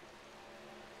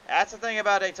 That's the thing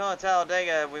about Daytona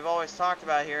Talladega we've always talked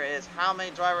about here, is how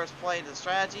many drivers play the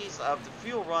strategies of the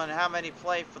fuel run, how many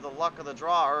play for the luck of the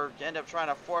draw, or end up trying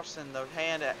to force in the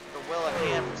will at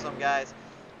hand for some guys.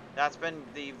 That's been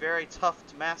the very tough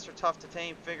to master, tough to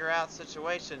tame, figure out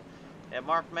situation. And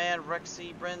Mark Mann, Rick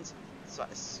Seabrins,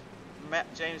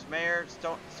 James Mayer,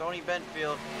 Stoney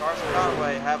Benfield, Carson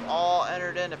Conway have all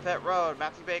entered into pit road.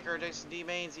 Matthew Baker, Jason D.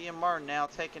 Maines, Ian Martin now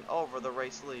taking over the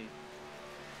race lead.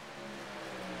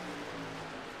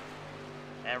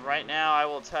 And right now, I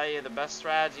will tell you the best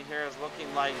strategy here is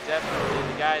looking like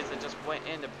definitely the guys that just went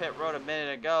into pit road a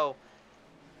minute ago.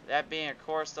 That being, of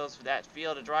course, that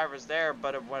field of drivers there,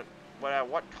 but at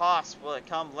what cost will it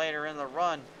come later in the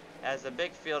run? As the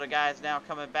big field of guys now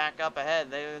coming back up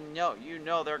ahead, they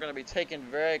know they're going to be taking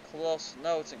very close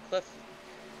notes and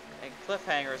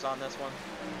cliffhangers on this one.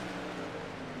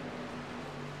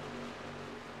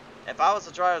 If I was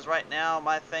the drivers right now,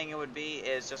 my thing would be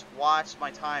is just watch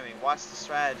my timing, watch the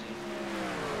strategy,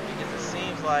 because it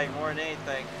seems like more than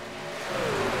anything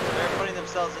they're putting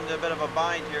themselves into a bit of a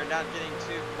bind here, not getting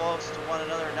too close to one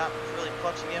another, not really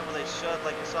clutching in where they should,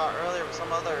 like you saw earlier with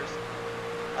some others.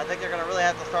 I think they're going to really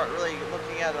have to start really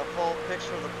looking at a full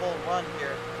picture of the full run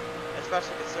here,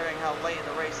 especially considering how late in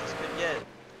the race this could get.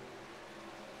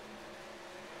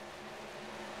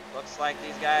 Looks like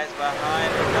these guys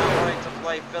behind are not wanting to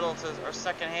play fiddle to, or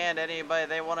second hand anybody.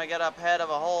 They want to get up ahead of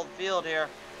a whole field here.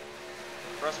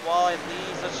 Russ Wally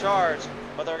leads the charge,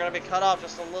 but they're going to be cut off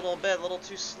just a little bit, a little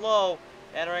too slow,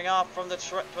 entering off from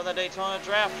the Daytona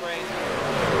draft race.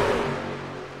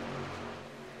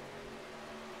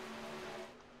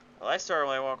 Well, they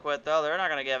certainly won't quit, though. They're not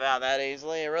going to give out that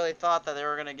easily. You really thought that they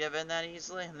were going to give in that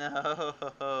easily?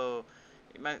 No.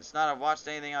 You might not have watched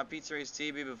anything on PTM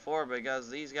Racing TV before, because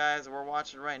these guys that we're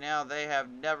watching right now, they have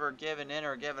never given in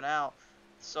or given out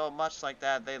so much like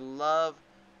that. They love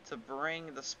to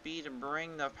bring the speed and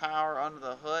bring the power under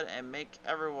the hood and make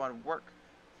everyone work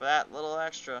for that little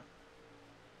extra.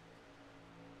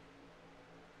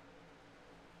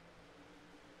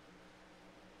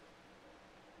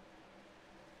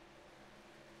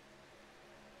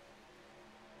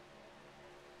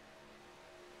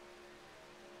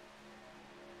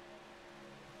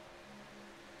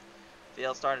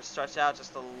 Field starting to stretch out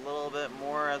just a little bit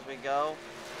more as we go.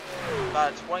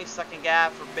 About a 20-second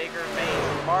gap for Baker,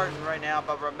 Maines, and Martin right now.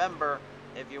 But remember,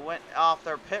 if you went off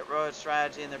their pit road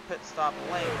strategy and their pit stop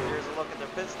length, here's a look at their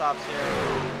pit stops here.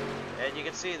 And you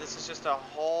can see this is just a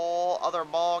whole other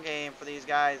ball game for these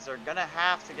guys. They're going to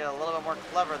have to get a little bit more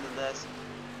clever than this,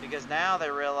 because now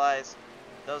they realize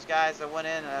those guys that went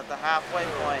in at the halfway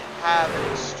point have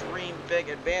an extreme big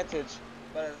advantage.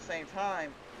 But at the same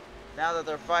time, now that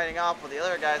they're fighting off with the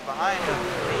other guys behind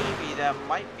them, maybe that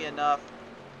might be enough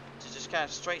to just kind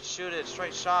of straight shoot it,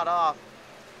 straight shot off,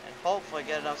 and hopefully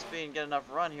get enough speed and get enough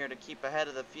run here to keep ahead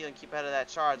of the field and keep ahead of that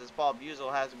charge, as Paul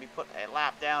Buzel has to be put a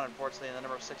lap down, unfortunately, in the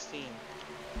number 16.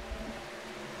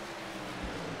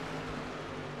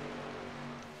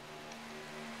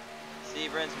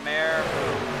 Seabrins, Mayer,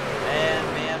 and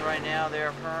Mann right now,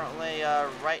 they're currently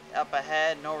right up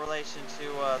ahead, no relation to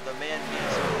the Mann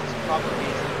beats, or probably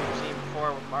beats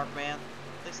with Mark Mann,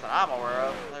 at least that I'm aware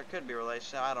of. There could be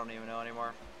relation, I don't even know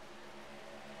anymore.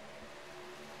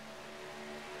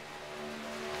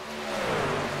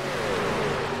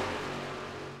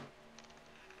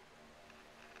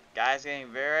 Guys getting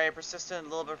very persistent, a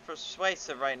little bit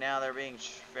persuasive right now. They're being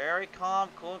very calm,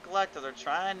 cool, and collected. They're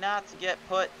trying not to get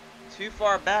put too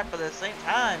far back, but at the same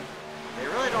time, they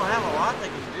really don't have a lot they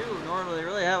can do, nor do they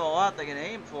really have a lot they can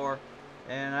aim for.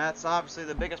 And that's obviously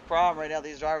the biggest problem right now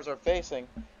these drivers are facing.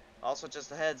 Also,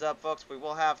 just a heads up, folks, we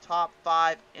will have top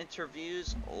 5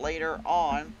 interviews later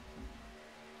on.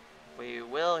 We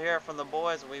will hear from the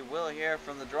boys, and we will hear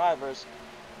from the drivers,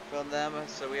 from them.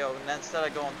 So instead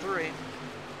of going 3,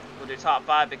 we'll do top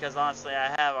 5, because honestly,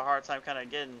 I have a hard time kind of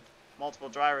getting multiple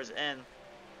drivers in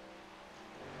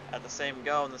at the same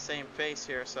go and the same pace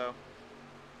here. So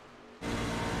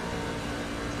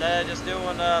instead of just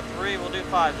doing 3, we'll do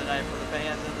 5 tonight for the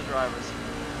fans and the drivers.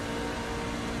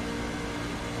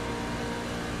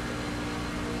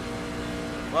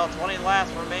 Well, 20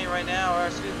 laps remain right now, or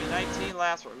excuse me, 19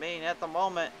 laps remain at the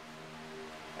moment.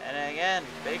 And again,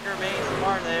 Baker, Maines, and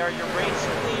Martin, they are your race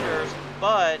leaders,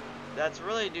 but that's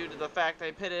really due to the fact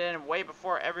they pitted in way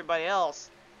before everybody else.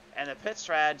 And the pit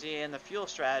strategy and the fuel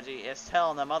strategy is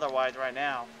telling them otherwise right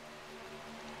now.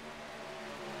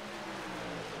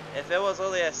 If it was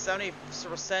only a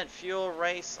 70% fuel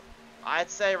race, I'd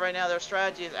say right now their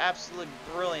strategy is absolutely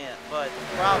brilliant, but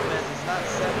the problem is it's not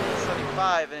 70,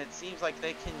 75, and it seems like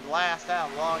they can last out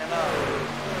long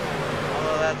enough.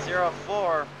 Although that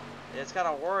 0-4, it's kind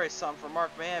of worrisome for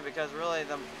Mark Mann, because really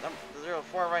the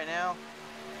 0-4 right now,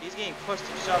 he's getting pushed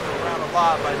and shoved around a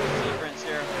lot by the Seabrins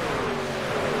here.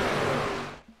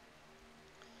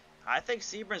 I think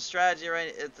Sebrin's strategy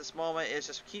right at this moment is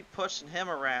just keep pushing him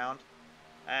around,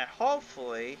 and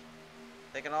hopefully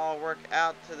they can all work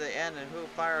out to the end and who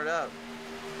fired up.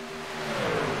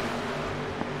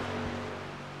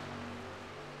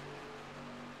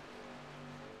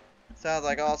 Sounds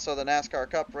like also the NASCAR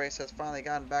Cup race has finally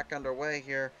gotten back underway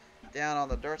here down on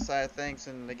the dirt side of things.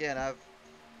 And again,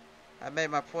 I've made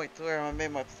my point clear, I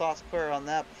made my thoughts clear on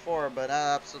that before, but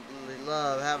I absolutely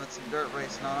love having some dirt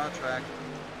racing on our track.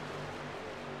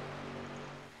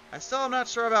 I still am not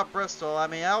sure about Bristol. I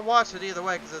mean, I'll watch it either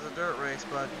way because it's a dirt race,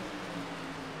 but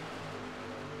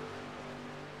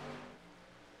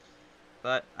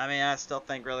I mean, I still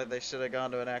think really they should have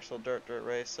gone to an actual dirt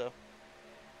race. So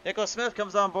Nicholas Smith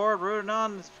comes on board, rooting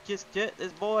on his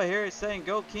boy here. He's saying,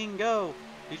 "Go King, go!"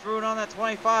 He's rooting on that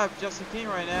 25, Justin King,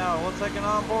 right now. We'll take it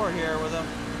on board here with him.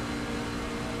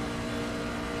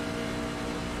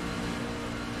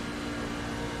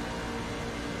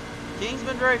 King's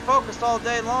been very focused all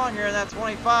day long here in that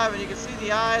 25, and you can see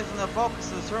the eyes and the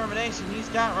focus and determination he's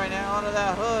got right now under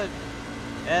that hood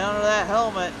and under that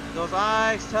helmet. Those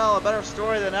eyes tell a better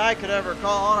story than I could ever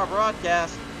call on a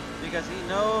broadcast, because he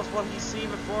knows what he's seen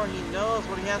before, and he knows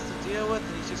what he has to deal with,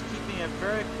 and he's just keeping a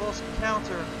very close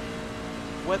encounter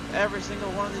with every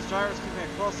single one of these drivers, keeping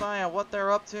a close eye on what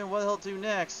they're up to and what he'll do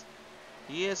next.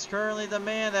 He is currently the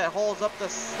man that holds up the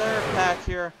third pack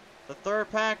here. The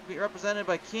third pack represented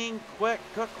by King, Quick,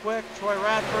 Cook Quick, Troy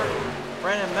Radford,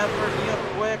 Brandon Medford, Neil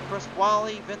Quick, Chris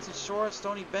Wally, Vincent Short,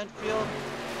 Stoney Benfield.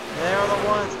 They are the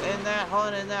ones in that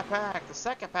hunt, in that pack. The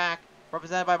second pack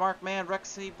represented by Mark Mann,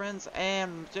 Rex Seabrins,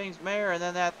 and James Mayer. And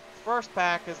then that first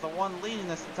pack is the one leading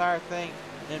this entire thing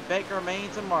in Baker,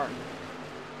 Maines, and Martin.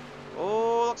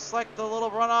 Oh, looks like the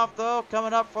little runoff, though,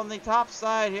 coming up from the top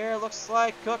side here. Looks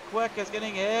like Cook Quick is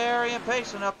getting very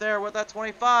impatient up there with that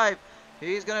 25.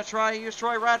 He's going to try to use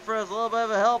Troy Radford as a little bit of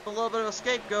a help, a little bit of a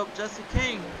scapegoat. Jesse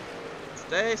King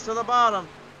stays to the bottom.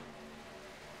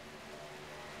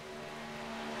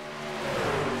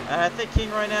 And I think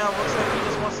King right now looks like he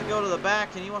just wants to go to the back,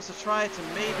 and he wants to try to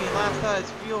maybe last out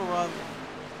his fuel run.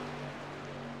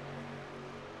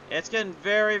 It's getting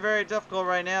very, very difficult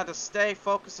right now to stay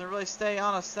focused and really stay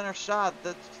on a center shot.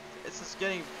 It's just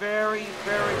getting very,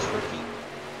 very tricky.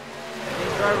 And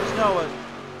these drivers know it.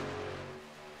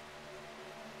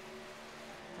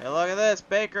 Hey, look at this.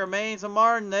 Baker, Maines, and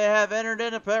Martin, they have entered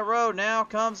into pit road. Now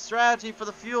comes strategy for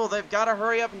the fuel. They've got to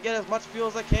hurry up and get as much fuel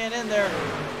as they can in there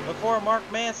before Mark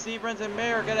Mann, Seabrins, and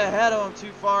Mayer get ahead of them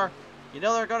too far. You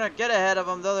know they're going to get ahead of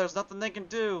them, though. There's nothing they can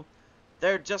do.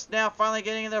 They're just now finally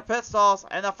getting in their pit stalls.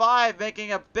 And the 5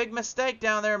 making a big mistake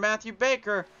down there. Matthew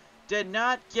Baker did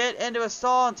not get into a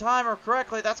stall in time or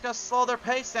correctly. That's going to slow their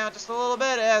pace down just a little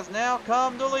bit, as now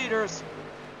come the leaders.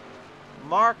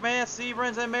 Mark Mann,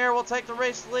 Seabrins, and Mayer will take the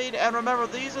race lead. And remember,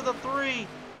 these are the 3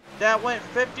 that went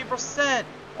 50%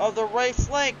 of the race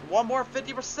length. One more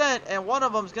 50%, and one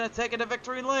of them is going to take it to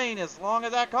victory lane as long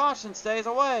as that caution stays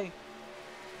away.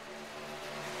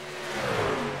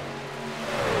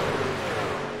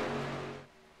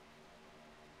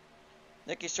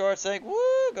 Nikki Short saying,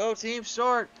 "Woo, go Team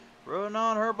Short." Rooting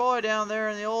on her boy down there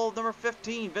in the old number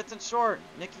 15, Vincent Short.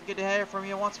 Nikki, good to hear from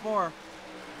you once more.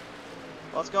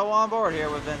 Let's go on board here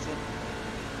with Vincent.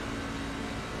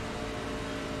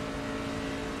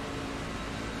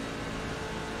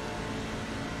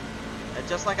 And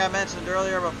just like I mentioned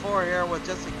earlier before here with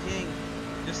Jesse King,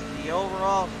 just the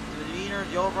overall demeanor,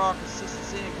 the overall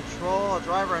consistency and control a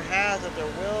driver has at their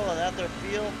will and at their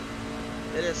field,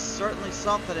 it is certainly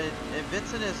something. And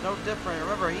Vincent is no different.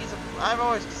 Remember, I've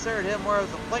always considered him more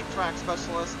as a plate track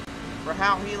specialist for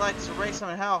how he likes to race them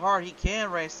and how hard he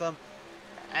can race them.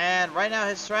 And right now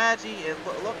his strategy, it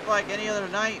looked like any other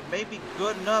night, may be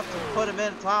good enough to put him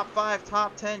in top 5,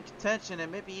 top 10 contention,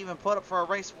 and maybe even put up for a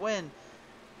race win.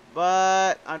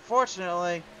 But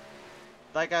unfortunately,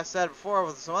 like I said before,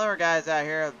 with some other guys out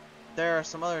here, there are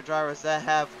some other drivers that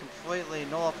have completely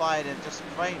nullified and just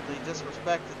frankly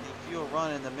disrespected the fuel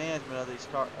run and the management of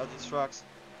these trucks.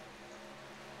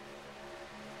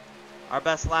 Our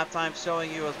best lap time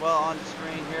showing you as well on the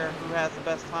screen here. Who has the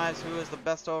best times? Who is the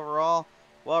best overall?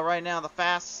 Well, right now the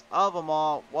fastest of them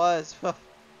all was,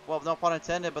 well, no pun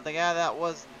intended, but the guy that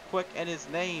was quick in his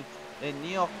name,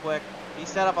 Neil Quick. He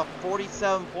set up a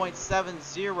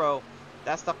 47.70.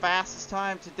 That's the fastest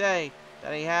time today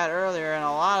that he had earlier, and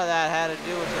a lot of that had to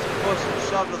do with just push and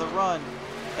shove to the run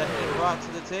that he brought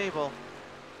to the table.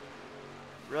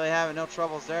 Really having no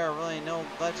troubles there. Really no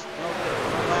last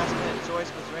minute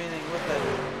choices or anything with it.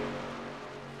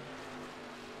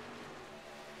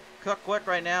 Cook Quick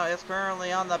right now is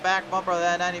currently on the back bumper of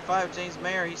that 95 James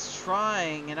Mayer. He's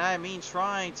trying, and I mean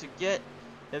trying, to get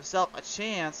himself a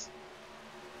chance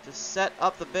to set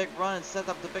up the big run and set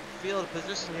up the big field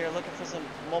position here, looking for some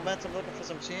momentum, looking for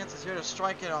some chances here to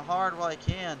strike it hard while he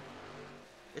can.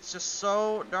 It's just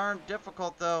so darn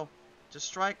difficult though to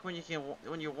strike when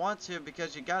you want to,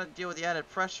 because you got to deal with the added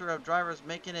pressure of drivers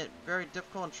making it very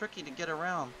difficult and tricky to get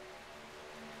around.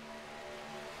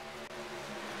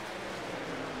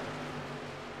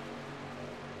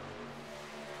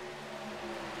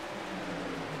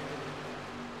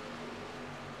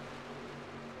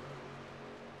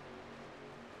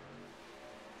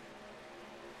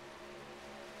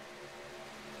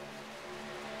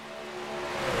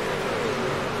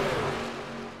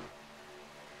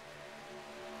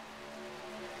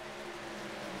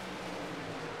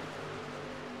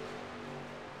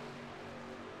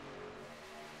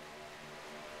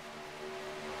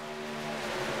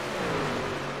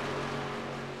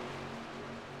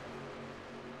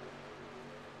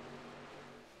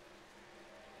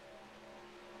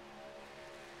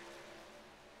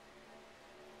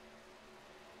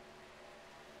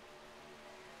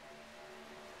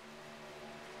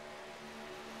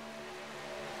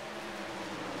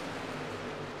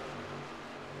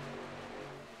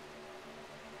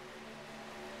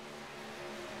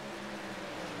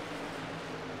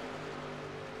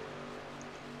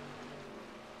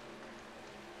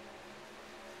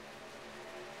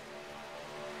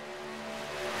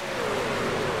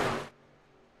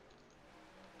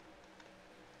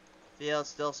 Field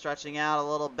still stretching out a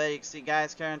little bit. You can see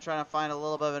guys trying to find a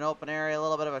little bit of an open area, a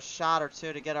little bit of a shot or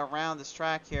two to get around this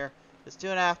track here. This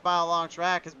 2.5 mile long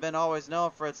track has been always known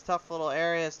for its tough little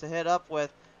areas to hit up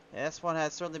with. And this one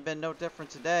has certainly been no different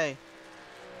today.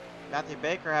 Matthew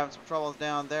Baker having some troubles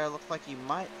down there. Looks like he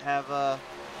might have a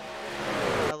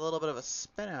little bit of a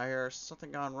spin out here.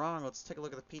 Something gone wrong. Let's take a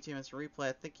look at the PTM replay.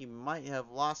 I think he might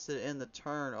have lost it in the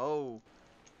turn. Oh,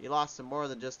 he lost it more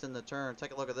than just in the turn.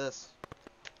 Take a look at this.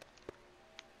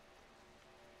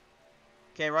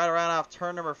 Okay, right around off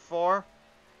turn number 4.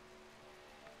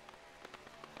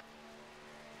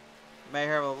 May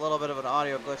have a little bit of an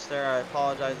audio glitch there. I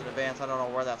apologize in advance. I don't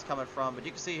know where that's coming from. But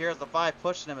you can see here's the 5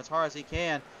 pushing him as hard as he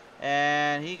can.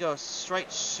 And he goes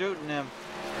straight shooting him.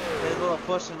 His little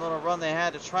push and little run they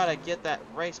had to try to get that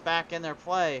race back in their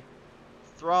play.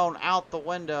 Thrown out the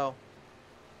window.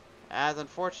 As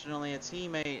unfortunately a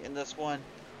teammate in this one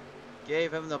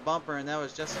gave him the bumper, and that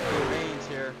was Jesse Baines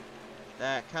here.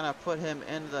 That kind of put him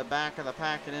into the back of the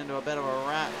pack and into a bit of a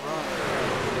rat run.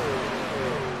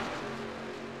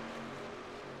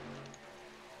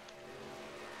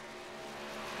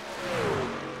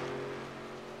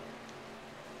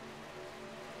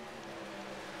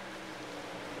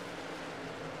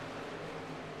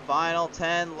 Final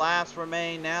 10 laps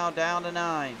remain, now down to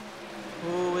 9.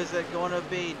 Who is it going to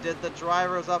be? Did the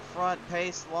drivers up front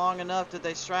pace long enough? Did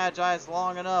they strategize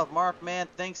long enough? Mark Mann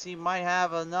thinks he might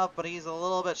have enough, but he's a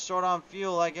little bit short on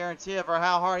fuel, I guarantee it, for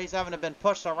how hard he's having to been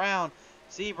pushed around.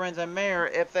 Seabrins and Mayer,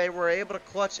 if they were able to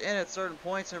clutch in at certain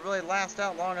points and really last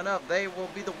out long enough, they will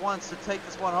be the ones to take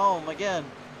this one home again.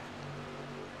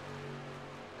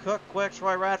 Cook, Quick,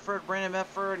 Troy Radford, Brandon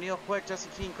Medford, Neil Quick, Jesse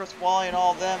Keene, Chris Wally, and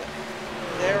all of them.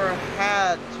 There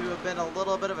had to have been a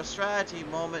little bit of a strategy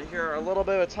moment here, a little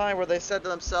bit of a time where they said to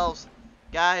themselves,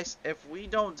 guys, if we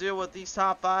don't do what these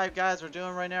top 5 guys are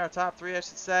doing right now, or top 3 I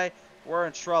should say, we're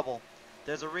in trouble.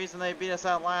 There's a reason they beat us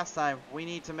out last time. We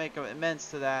need to make amends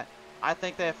to that. I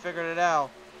think they have figured it out,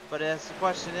 but the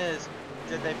question is,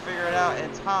 did they figure it out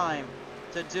in time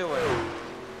to do it?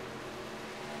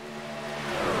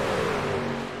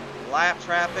 Lap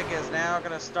traffic is now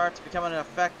going to start to become an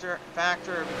factor.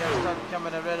 We're going to start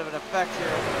becoming a bit of an effect here.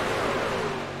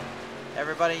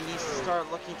 Everybody needs to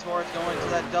start looking towards going to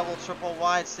that double, triple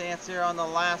wide stance here on the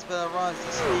last bit of runs.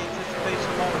 This is the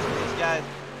anticipation moment for these guys.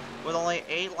 With only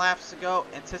 8 laps to go,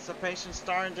 anticipation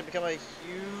starting to become a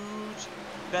huge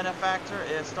benefactor.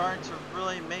 It is starting to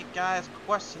really make guys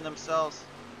question themselves.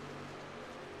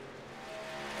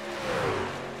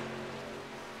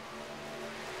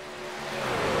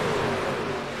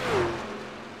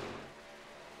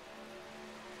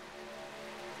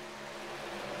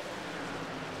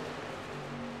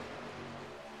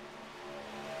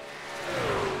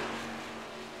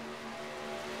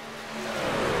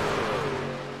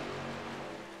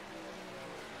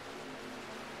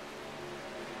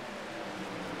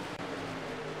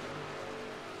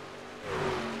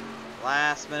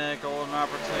 Last minute golden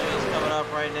opportunities coming up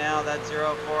right now. That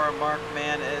 0-4 mark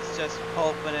man is just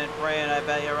hoping and praying, I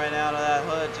bet you, right now to that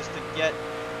hood just to get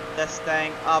this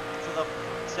thing up to the,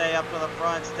 stay up to the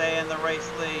front, stay in the race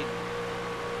lead.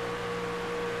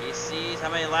 He sees how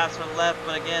many laps are left,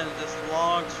 but again, this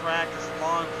long track, this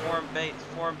long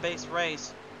form-based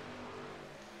race.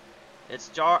 It's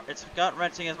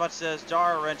gut-wrenching as much as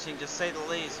jar-wrenching, to say the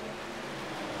least.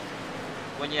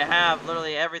 When you have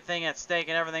literally everything at stake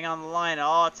and everything on the line,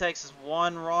 all it takes is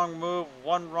one wrong move,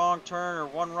 one wrong turn, or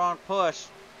one wrong push,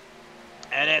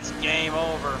 and it's game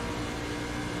over.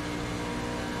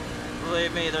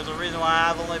 Believe me, there's a reason why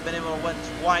I've only been able to win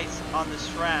twice on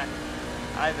this track.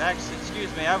 I've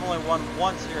only won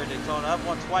once here at Daytona. I've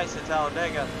won twice at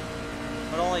Talladega,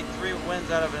 but only 3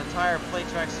 wins out of an entire plate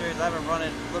track series. I've been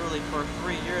running literally for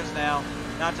 3 years now.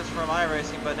 Not just from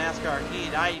iRacing, but NASCAR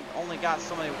Heat. I only got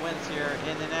so many wins here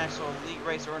in an actual league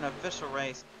race or an official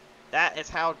race. That is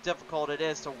how difficult it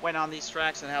is to win on these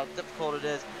tracks, and how difficult it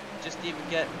is just to even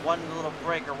get one little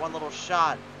break or one little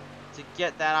shot to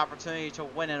get that opportunity to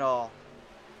win it all.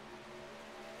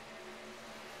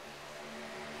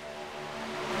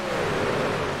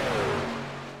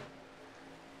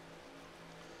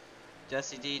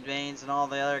 Jesse D. Baines and all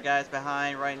the other guys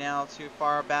behind right now too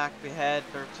far back ahead.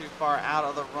 They're too far out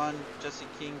of the run. Jesse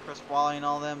King, Chris Wally, and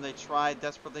all them. They tried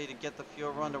desperately to get the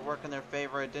fuel run to work in their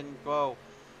favor. It didn't go.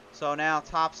 So now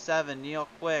top 7, Neil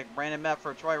Quick, Brandon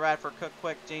Medford, Troy Radford, Cook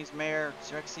Quick, James Mayer,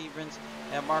 Rex Severance,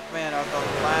 and Mark Mann are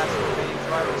the last remaining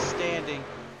drivers standing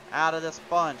out of this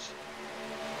bunch.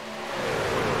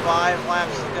 5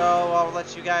 laps to go. I'll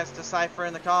let you guys decipher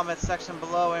in the comments section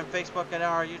below, and Facebook and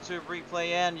our YouTube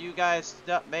replay. And you guys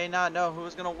may not know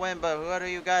who's going to win, but who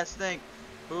do you guys think?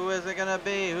 Who is it going to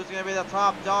be? Who's going to be the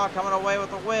top dog coming away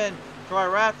with the win? Troy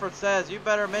Radford says, you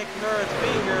better make sure it's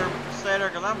me here, Crusader,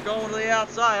 because I'm going to the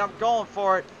outside. I'm going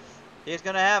for it. He's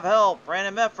going to have help.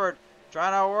 Brandon Medford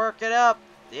trying to work it up.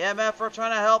 The MF are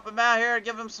trying to help him out here,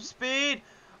 give him some speed.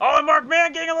 Oh, and Mark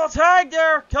Mann getting a little tag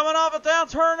there, coming off of down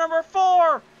turn number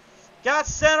 4. Got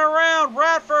sent around.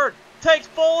 Radford takes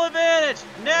full advantage.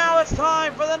 Now it's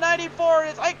time for the 94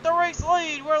 to take the race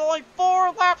lead. We're only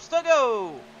 4 laps to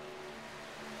go.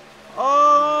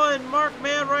 Oh, and Mark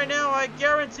Mann right now, I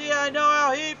guarantee I know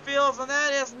how he feels, and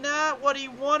that is not what he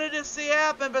wanted to see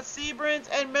happen. But Seabrins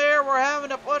and Mayer were having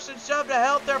to push and shove to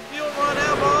help their fuel run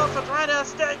out, but also trying to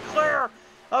stay clear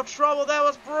of trouble that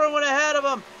was brewing ahead of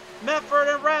them. Medford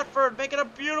and Radford making a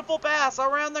beautiful pass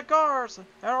around the cars and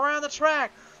around the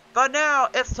track. But now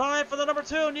it's time for the number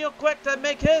 2, Neil Quick, to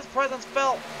make his presence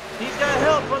felt. He's got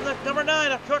help from the number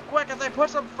 9 of Cook Quick as they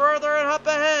push him further and up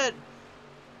ahead.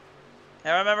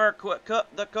 And remember,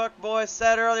 the Cook boys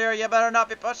said earlier, you better not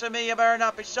be pushing me, you better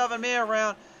not be shoving me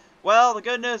around. Well, the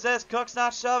good news is Cook's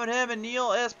not shoving him, and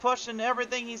Neil is pushing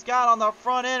everything he's got on the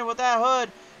front end with that hood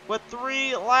with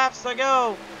 3 laps to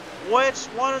go. Which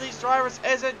one of these drivers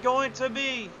is it going to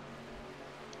be?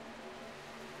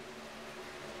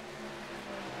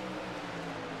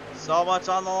 So much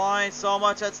on the line, so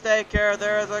much at stake here.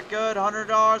 There is a good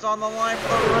 $100 on the line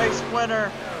for the race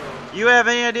winner. You have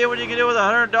any idea what you can do with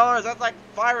 $100? That's like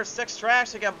 5 or 6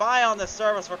 tracks you can buy on this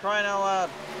service, for crying out loud.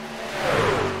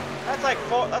 That's like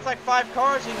 5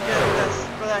 cars you can get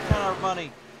for that kind of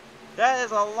money. That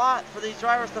is a lot for these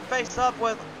drivers to face up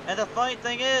with. And the funny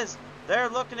thing is, they're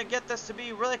looking to get this to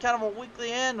be really kind of a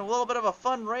weekly end, a little bit of a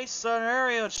fun race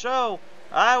scenario and show.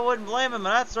 I wouldn't blame them,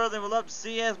 and I certainly would love to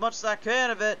see as much as I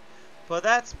can of it. But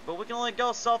we can only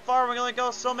go so far. We can only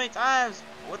go so many times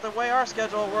with the way our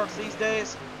schedule works these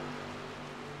days.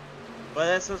 But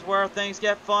this is where things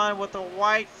get fun with the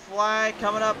white flag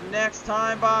coming up next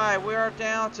time by. We are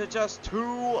down to just 2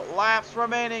 laps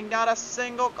remaining. Not a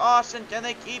single caution. Can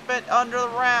they keep it under the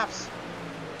wraps?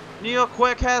 Neil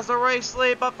Quick has the race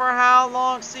lead, but for how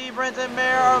long? Seabrins and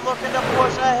Mayer are looking to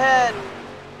push ahead.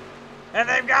 And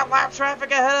they've got lap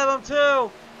traffic ahead of them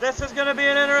too. This is going to be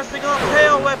an interesting little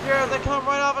tail whip here as they come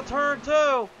right off of turn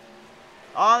 2.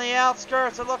 On the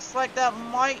outskirts, it looks like that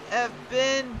might have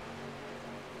been...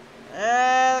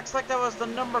 looks like that was the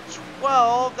number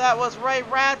 12. That was Ray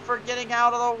Radford getting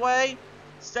out of the way.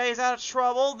 Stays out of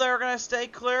trouble. They're going to stay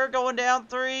clear, going down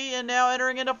 3 and now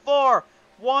entering into 4.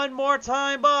 One more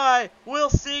time by. We'll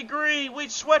see green. We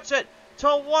switch it to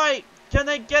white. Can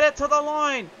they get it to the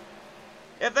line?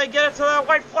 If they get it to that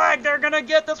white flag, they're going to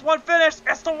get this one finished.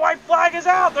 It's the white flag is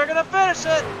out. They're going to finish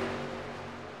it.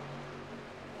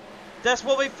 This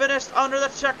will be finished under the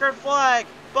checkered flag.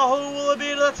 But who will it be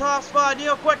to the top spot?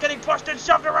 Neil Quick getting pushed and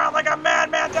shoved around like a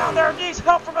madman down there. Needs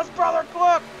help from his brother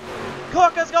Cook.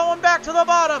 Cook is going back to the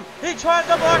bottom. He tries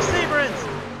to block Seabrans.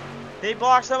 He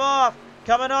blocks him off.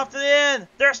 Coming off to the end.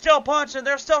 They're still punching.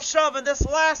 They're still shoving. This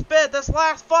last bit, this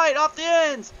last fight off the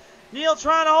ends. Neil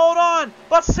trying to hold on.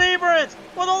 But Seabrans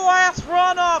with a last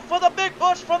runoff with a big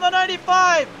push from the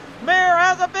 95. Mayer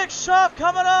has a big shove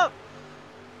coming up.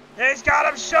 He's got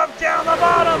him shoved down the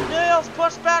bottom. Neil's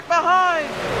pushed back behind.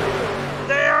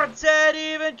 They are dead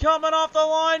even coming off the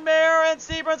line. Mayer and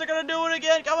Seabrans are going to do it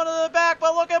again. Coming to the back.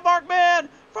 But look at Mark Mann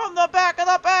from the back of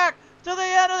the pack to the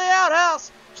end of the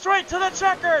outhouse. Straight to the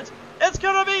checkers. It's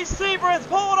going to be Seabrans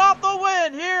pulling off the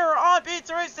win here on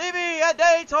PTM Racing TV at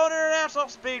Daytona International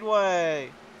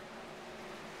Speedway.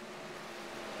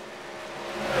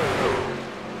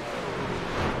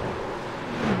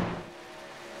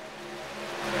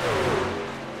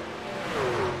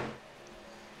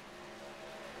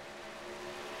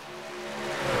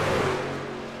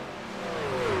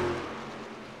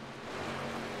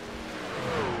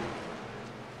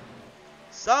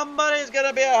 Somebody's going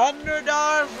to be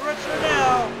 $100 richer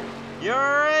now.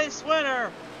 Your race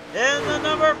winner in the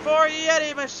number 4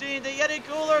 Yeti machine. The Yeti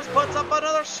Coolers puts up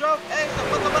another showcase and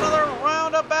puts up another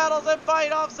round of battles and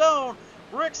fight off zone.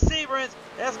 Rick Seabrans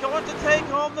is going to take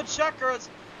home the checkers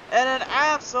in an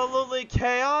absolutely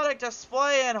chaotic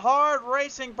display and hard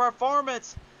racing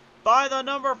performance by the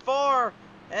number 4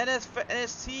 and his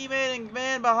teammate and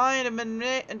man behind him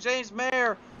and James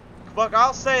Mayer. But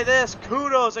I'll say this,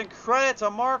 kudos and credit to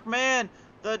Mark Mann.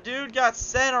 The dude got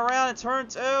sent around in turn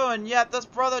 2, and yet this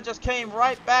brother just came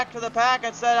right back to the pack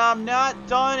and said, I'm not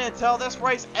done until this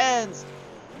race ends.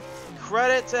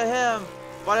 Credit to him,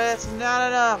 but it's not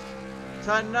enough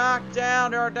to knock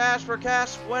down our Dash for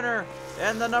Cash winner.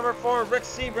 And the number 4, Rick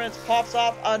Seabrans, pops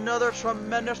off another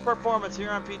tremendous performance here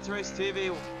on PTM Racing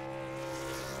TV.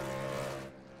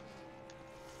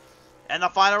 And the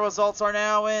final results are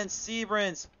now in.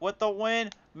 Seabrans with the win.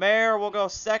 Mayer will go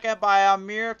second by a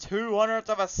mere 200th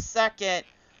of a second.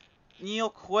 Neil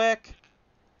Quick,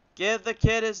 give the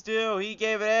kid his due. He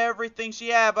gave it everything she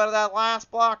had, but that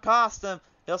last block cost him.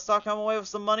 He'll still come away with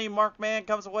some money. Mark Mann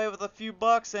comes away with a few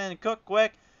bucks, and Cook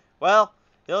Quick, well,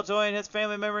 he'll join his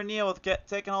family member Neil with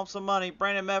taking home some money.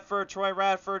 Brandon Medford, Troy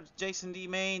Radford, Jason D.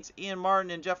 Maines, Ian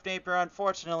Martin, and Jeff Napier,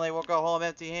 unfortunately, will go home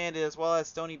empty-handed, as well as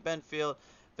Stoney Benfield,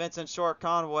 Vincent Short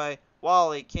Conway,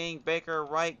 Wally, King, Baker,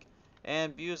 Reich,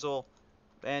 and Buzel,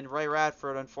 and Ray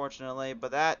Radford, unfortunately.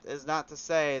 But that is not to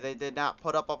say they did not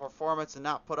put up a performance and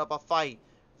not put up a fight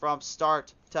from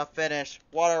start to finish.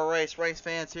 What a race, race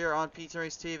fans here on PTM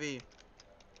Racing TV.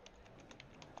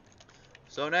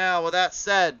 So now, with that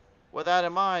said, with that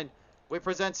in mind, we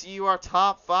present to you our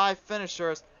top 5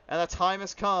 finishers, and the time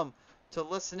has come to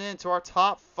listen in to our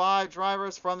top 5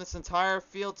 drivers from this entire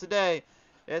field today.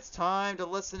 It's time to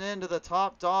listen in to the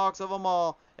top dogs of them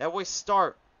all. And we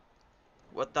start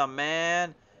with the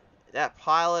man that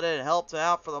piloted and helped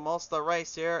out for the most of the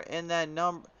race here in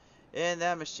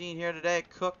that machine here today,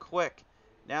 Cook Quick.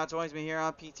 Now joins me here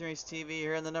on PTM Racing TV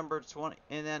here in the number 20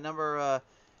 in that number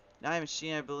 9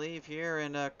 machine, I believe, here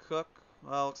in Cook.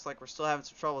 Well, looks like we're still having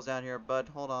some troubles down here, bud.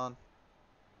 Hold on.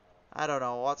 I don't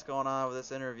know what's going on with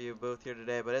this interview booth here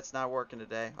today, but it's not working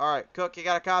today. All right, Cook, you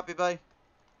got a copy, buddy?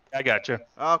 I got you.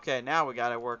 Okay, now we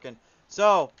got it working.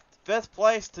 So, 5th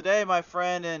place today, my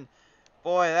friend, and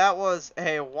boy, that was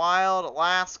a wild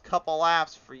last couple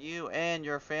laps for you and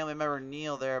your family member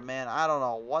Neil there, man. I don't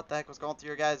know what the heck was going through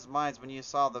your guys' minds when you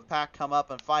saw the pack come up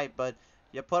and fight, but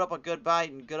you put up a good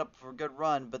bite and good up for a good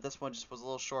run, but this one just was a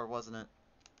little short, wasn't it?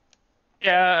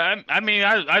 Yeah, I'm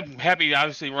happy,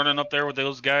 obviously, running up there with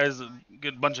those guys, a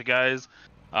good bunch of guys.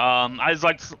 I was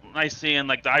nice seeing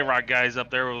like the IROC guys up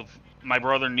there with my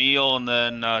brother Neil and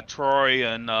then Troy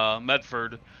and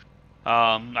Medford.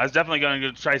 I was definitely going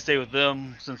to try to stay with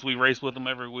them since we race with them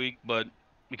every week, but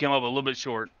we came up a little bit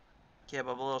short. Came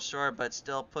up a little short, but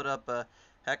still put up a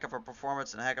heck of a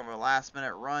performance and a heck of a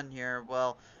last-minute run here.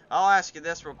 Well, I'll ask you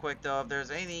this real quick, though. If there's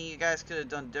anything you guys could have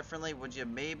done differently, would you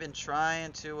maybe been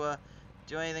trying to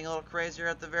do anything a little crazier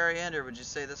at the very end, or would you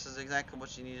say this is exactly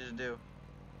what you needed to do?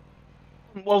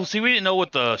 Well, see, we didn't know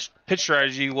what the pitch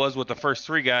strategy was with the first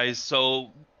three guys,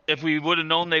 so if we would have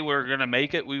known they were going to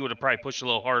make it, we would have probably pushed a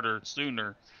little harder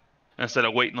sooner instead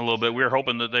of waiting a little bit. We were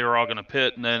hoping that they were all going to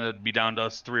pit, and then it'd be down to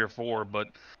us 3 or 4, but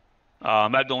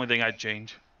that's the only thing I'd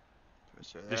change.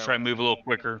 Just try to move a little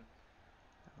quicker.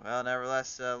 Well,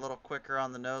 nevertheless, a little quicker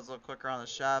on the nose, a little quicker on the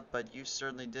shot, but you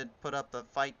certainly did put up the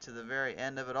fight to the very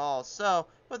end of it all. So,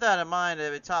 with that in mind,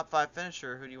 a top 5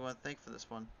 finisher, who do you want to thank for this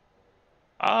one?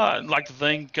 I'd like to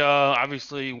thank,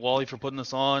 obviously, Wally for putting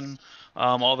this on,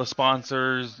 all the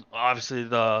sponsors, obviously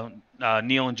the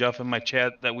Neil and Jeff in my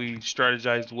chat that we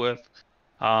strategized with.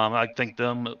 I thank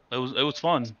them. It was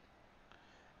fun.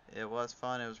 It was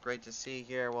fun. It was great to see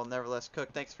here. Well, nevertheless,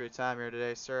 Cook, thanks for your time here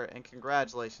today, sir, and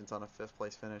congratulations on a 5th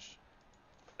place finish.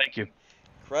 Thank you.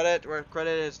 Credit where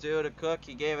credit is due to Cook.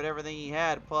 He gave it everything he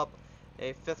had to pull up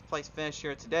a 5th place finish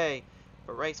here today.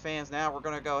 But race fans, now we're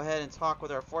going to go ahead and talk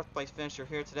with our 4th place finisher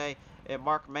here today,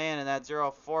 Mark Mann in that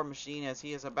 04 machine, as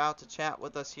he is about to chat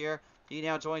with us here. He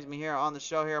now joins me here on the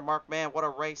show here. Mark Mann, what a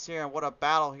race here and what a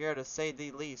battle here, to say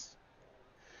the least.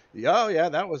 Oh, yeah,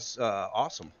 that was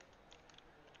awesome.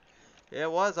 It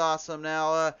was awesome.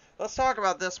 Now, let's talk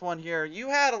about this one here. You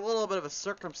had a little bit of a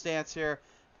circumstance here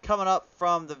coming up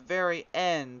from the very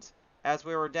end as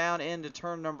we were down into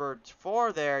turn number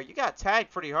 4 there. You got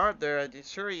tagged pretty hard there. Are you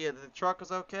sure the truck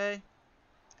was okay?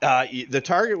 The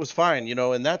target was fine, you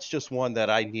know, and that's just one that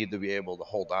I need to be able to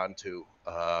hold on to.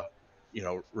 You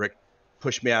know, Rick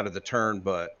pushed me out of the turn,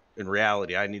 but in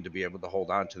reality, I need to be able to hold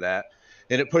on to that.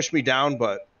 And it pushed me down,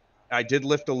 but I did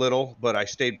lift a little, but I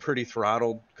stayed pretty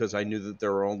throttled because I knew that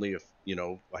there were only,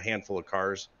 a handful of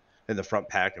cars in the front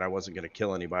pack, and I wasn't going to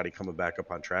kill anybody coming back up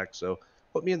on track. So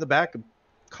put me in the back a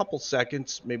couple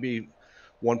seconds, maybe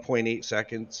 1.8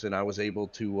 seconds, and I was able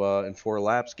to, in 4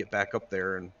 laps, get back up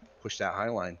there and push that high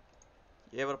line.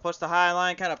 You able to push the high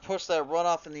line, kind of push that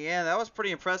runoff in the end. That was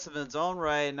pretty impressive in its own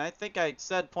right, and I think I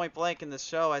said point blank in the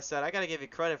show, I said I got to give you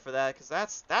credit for that, because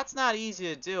that's not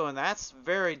easy to do, and that's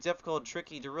very difficult and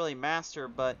tricky to really master.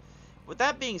 But with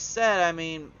that being said, I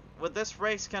mean, with this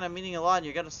race kind of meaning a lot, and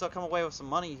you're going to still come away with some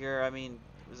money here, I mean,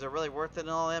 is it really worth it in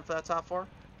all in for that top 4?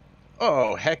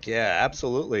 Oh, heck yeah,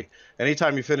 absolutely.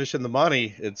 Anytime you finish in the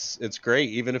money, it's great,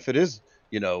 even if it is,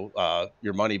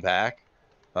 your money back.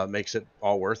 Makes it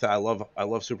all worth it. I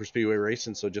love super speedway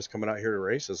racing, so just coming out here to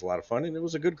race is a lot of fun, and it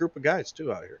was a good group of guys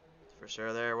too out here. For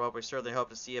sure there. Well, we certainly hope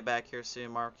to see you back here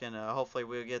soon, Mark, and hopefully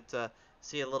we'll get to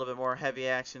see a little bit more heavy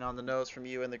action on the nose from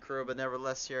you and the crew. But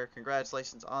nevertheless here,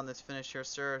 congratulations on this finish here,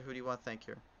 sir. Who do you want to thank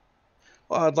here?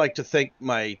 Well, I'd like to thank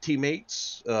my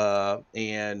teammates,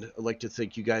 and I'd like to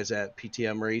thank you guys at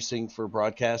PTM Racing for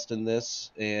broadcasting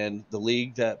this, and the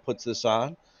league that puts this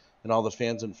on, and all the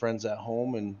fans and friends at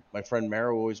home, and my friend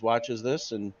Mara always watches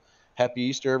this. And happy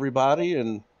Easter, everybody,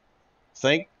 and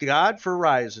thank God for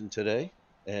rising today.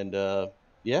 And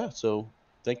yeah, so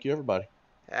thank you, everybody.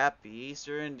 Happy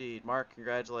Easter indeed. Mark,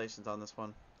 congratulations on this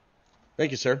one.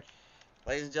 Thank you, sir.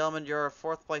 Ladies and gentlemen, your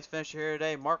 4th place finisher here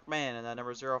today, Mark Mann, in that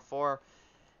number 04.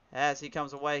 As he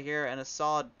comes away here in a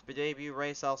solid debut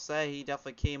race, I'll say. He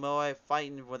definitely came away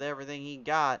fighting with everything he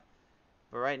got.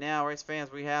 But right now, race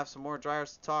fans, we have some more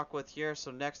drivers to talk with here.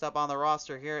 So next up on the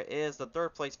roster here is the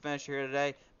 3rd place finisher here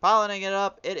today. Piloting it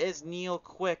up, it is Neil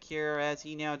Quick here as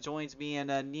he now joins me.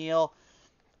 And Neil,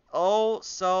 oh,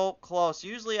 so close.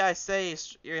 Usually I say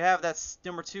you have that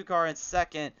number 2 car in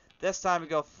 2nd. This time you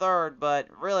go 3rd, but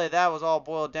really that was all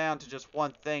boiled down to just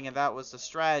one thing, and that was the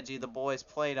strategy the boys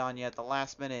played on you at the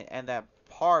last minute and that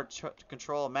hard to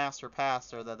control master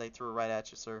passer that they threw right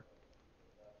at you, sir.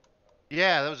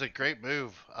 Yeah, that was a great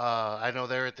move. I know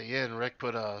there at the end, Rick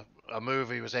put a move.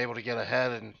 He was able to get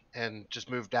ahead and just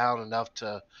move down enough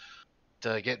to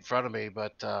get in front of me.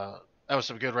 But that was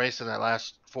some good racing that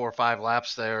last 4 or 5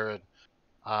 laps there.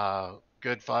 And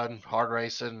good fun, hard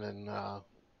racing, and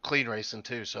clean racing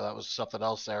too. So that was something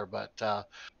else there. But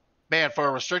man, for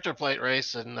a restrictor plate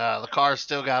race, and the car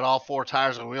still got all 4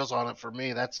 tires and wheels on it, for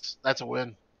me, that's a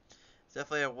win.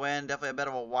 Definitely a win, definitely a bit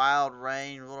of a wild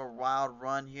rain, a little wild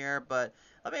run here. But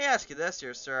let me ask you this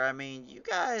here, sir. I mean, you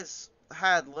guys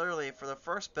had literally, for the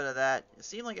first bit of that, it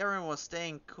seemed like everyone was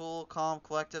staying cool, calm,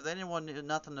 collective. They didn't want to do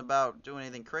nothing about doing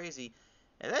anything crazy.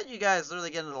 And then you guys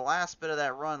literally get into the last bit of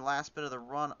that run, last bit of the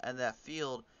run and that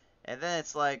field. And then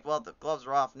it's like, well, the gloves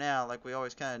are off now, like we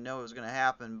always kind of know it was going to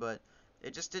happen. But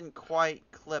it just didn't quite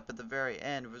clip at the very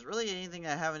end. Was really anything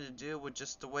that having to do with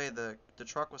just the way the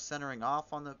truck was centering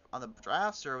off on the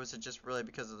drafts, or was it just really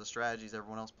because of the strategies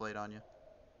everyone else played on you?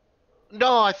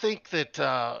 No, I think that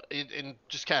and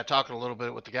just kind of talking a little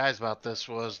bit with the guys about this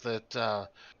was that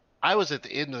I was at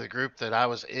the end of the group that I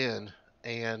was in,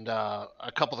 and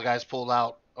a couple of the guys pulled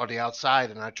out on the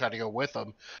outside, and I tried to go with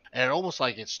them, and it almost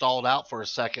like it stalled out for a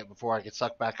second before I could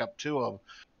suck back up to them.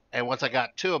 And once I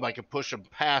got to them, I could push them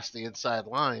past the inside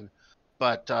line.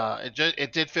 But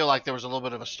it did feel like there was a little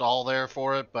bit of a stall there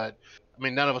for it. But I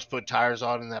mean, none of us put tires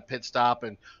on in that pit stop,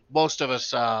 and most of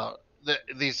us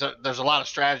there's a lot of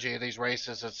strategy in these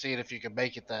races and seeing if you can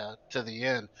make it to the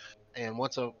end. And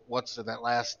once in that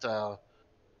last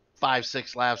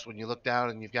 5-6 laps, when you look down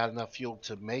and you've got enough fuel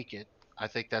to make it, I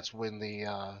think that's when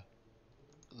the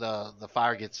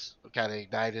fire gets kind of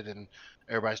ignited and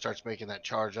everybody starts making that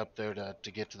charge up there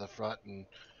to get to the front and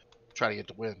try to get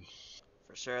the win.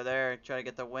 For sure there. Try to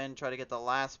get the win. Try to get the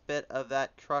last bit of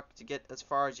that truck to get as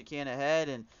far as you can ahead.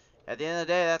 And at the end of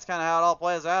the day, that's kind of how it all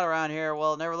plays out around here.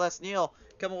 Well, nevertheless, Neil,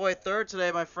 come away third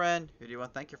today, my friend. Who do you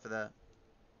want to thank you for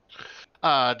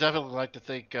that? Definitely like to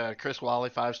thank Chris Wally,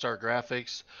 5-Star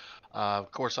Graphics.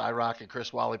 Of course, IROC and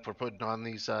Chris Wally for putting on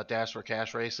these Dash for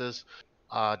Cash races.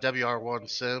 WR1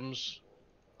 Sims,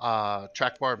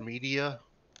 Track Bar Media,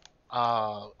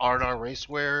 R&R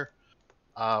Racewear,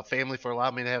 family for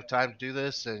allowing me to have time to do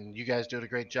this, and you guys doing a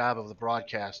great job of the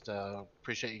broadcast.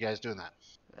 Appreciate you guys doing that.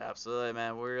 Absolutely,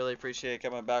 man. We really appreciate you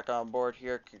coming back on board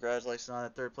here. Congratulations on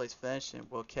that third place finish, and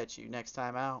we'll catch you next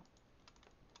time out.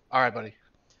 All right, buddy.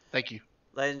 Thank you.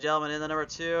 Ladies and gentlemen, in the number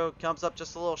 2, comes up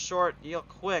just a little short, Neil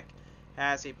Quick,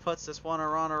 as he puts this one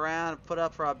around, put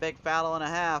up for a big battle and a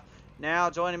half. Now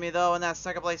joining me, though, in that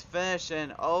second place finish,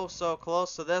 and oh so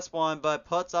close to this one, but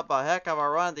puts up a heck of a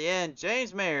run at the end.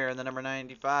 James Mayer in the number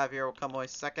 95 here will come away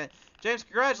second. James,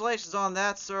 congratulations on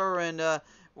that, sir, and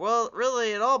well,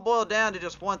 really, it all boiled down to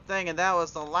just one thing, and that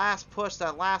was the last push,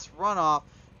 that last runoff,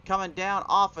 coming down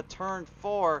off of turn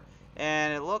 4.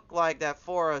 And it looked like that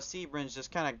 4 Sebring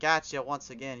just kind of got you once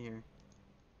again here.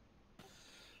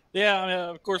 Yeah, I mean,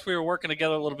 of course, we were working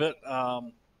together a little bit.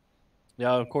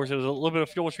 Yeah, of course, it was a little bit of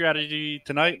fuel strategy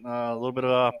tonight, a little bit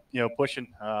of, pushing.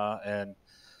 And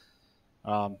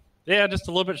yeah, just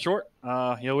a little bit short.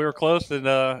 We were close, and,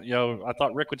 I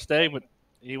thought Rick would stay, but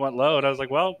he went low. And I was like,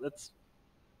 well, it's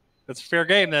a fair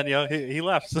game then. He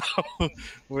left, so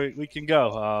we can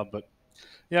go. But,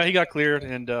 he got cleared,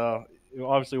 and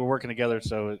obviously we're working together,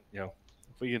 so if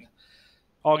we can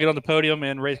all get on the podium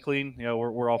and race clean,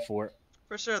 we're all for it.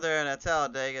 For sure, there in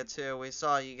Talladega too, we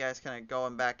saw you guys kind of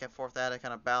going back and forth at it,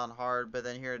 kind of battling hard. But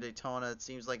then here at Daytona, it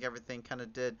seems like everything kind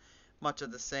of did much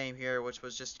of the same here, which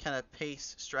was just kind of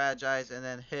pace, strategize, and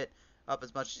then hit up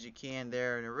as much as you can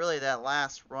there. And really, that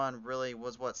last run really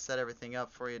was what set everything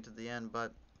up for you to the end.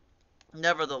 But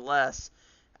nevertheless,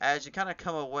 as you kind of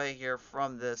come away here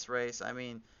from this race, I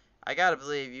mean, I gotta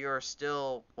believe you are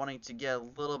still wanting to get a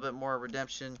little bit more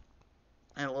redemption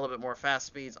and a little bit more fast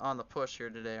speeds on the push here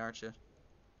today, aren't you?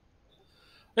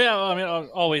 Yeah, I mean,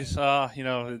 always,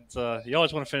 it's you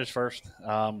always want to finish first.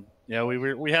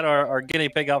 We had our guinea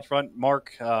pig out front,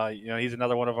 Mark. He's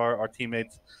another one of our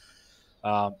teammates.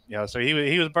 So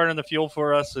he was burning the fuel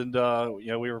for us, and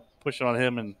we were pushing on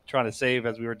him and trying to save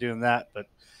as we were doing that.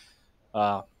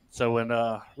 But so when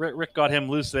Rick got him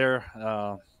loose there,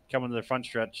 coming to the front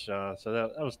stretch, so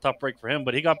that was a tough break for him.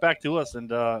 But he got back to us,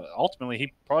 and ultimately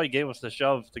he probably gave us the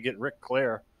shove to get Rick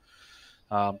clear.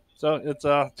 So it's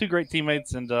 2 great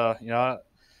teammates, and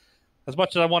as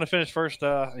much as I want to finish first,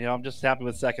 I'm just happy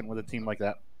with second with a team like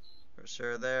that. For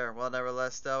sure there. Well,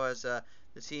 nevertheless, though, as the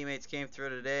teammates came through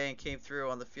today and came through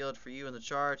on the field for you in the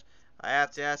charge, I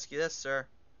have to ask you this, sir.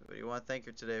 Who do you want to thank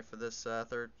you today for this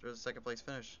second place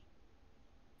finish?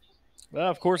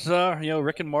 Well, of course,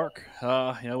 Rick and Mark,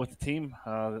 with the team.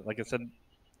 Like I said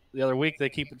the other week, they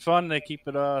keep it fun. They keep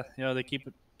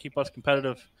it, keep us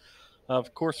competitive.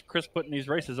 Of course, Chris putting these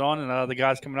races on, and the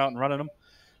guys coming out and running them.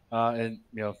 And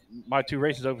my 2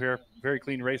 races over here, very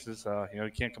clean races.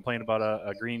 You can't complain about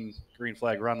a green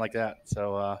flag run like that.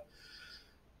 So,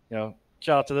 shout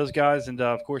out to those guys, and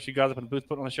of course, you guys up in the booth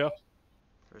putting on the show.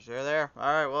 For sure there.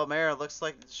 All right, well, Mayor, it looks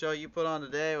like the show you put on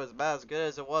today was about as good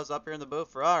as it was up here in the booth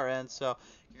for our end. So,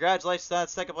 congratulations on that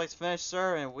second place finish,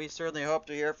 sir, and we certainly hope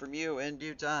to hear from you in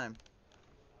due time.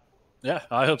 Yeah,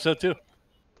 I hope so too.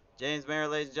 James Mayer,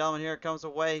 ladies and gentlemen, here comes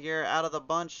away here out of the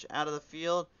bunch, out of the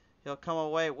field. He'll come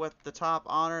away with the top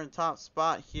honor and top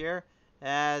spot here,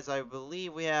 as I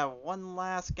believe we have one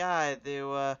last guy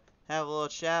to have a little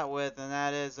chat with, and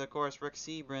that is, of course, Rick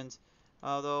Sebring.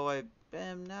 Although I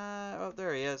am not... Oh,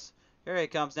 there he is. Here he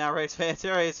comes now, race fans.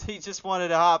 Here he is. He just wanted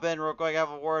to hop in real quick, have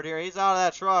a word here. He's out of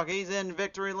that truck. He's in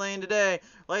victory lane today.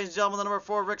 Ladies and gentlemen, the number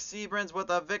 4, Rick Sebring,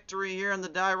 with a victory here in the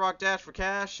IROC Dash for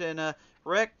Cash. And,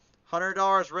 Rick,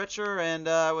 $100 richer, and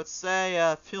I would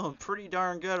say feeling pretty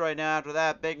darn good right now after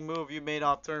that big move you made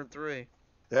off turn 3.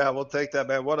 Yeah, we'll take that,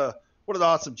 man. What an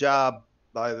awesome job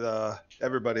by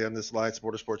everybody on this Alliance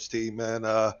Motorsports team, man.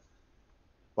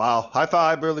 Wow, high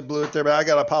five, really blew it there, man. I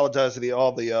gotta apologize to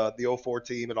all the 04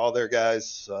 team and all their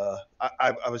guys.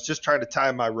 I was just trying to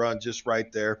time my run just right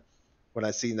there when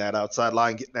I seen that outside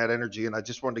line, getting that energy, and I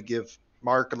just wanted to give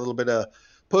Mark a little bit of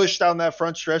push down that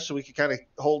front stretch so we could kind of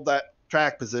hold that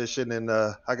track position, and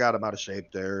I got him out of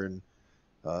shape there, and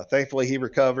thankfully he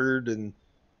recovered, and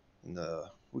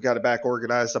we got it back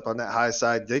organized up on that high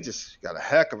side. They just got a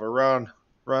heck of a run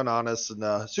on us,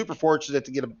 and super fortunate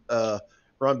to get a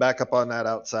run back up on that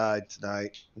outside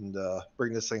tonight and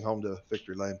bring this thing home to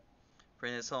victory lane.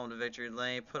 Bring this home to victory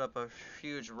lane, put up a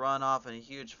huge run off and a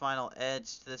huge final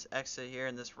edge to this exit here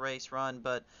in this race run.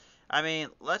 But, I mean,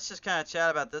 let's just kind of chat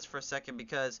about this for a second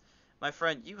because, my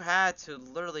friend, you had to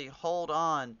literally hold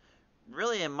on,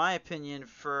 really, in my opinion,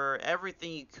 for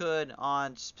everything you could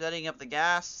on setting up the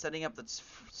gas, setting up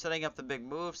the big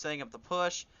move, setting up the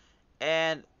push.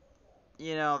 And,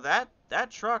 you know,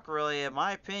 that truck really, in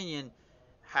my opinion,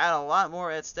 had a lot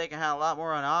more at stake and had a lot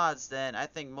more on odds than I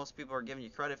think most people are giving you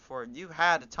credit for. You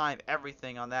had to time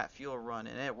everything on that fuel run,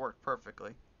 and it worked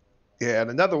perfectly. Yeah,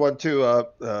 and another one too,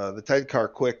 the 10 car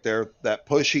quick there, that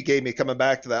push he gave me coming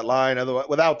back to that line. Otherwise,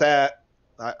 without that,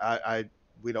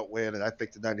 we don't win, and I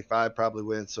think the 95 probably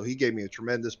wins. So he gave me a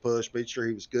tremendous push, made sure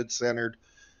he was good centered,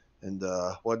 and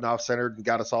wasn't off centered, and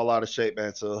got us all out of shape,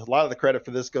 man. So a lot of the credit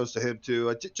for this goes to him too.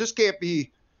 I just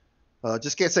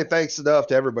can't say thanks enough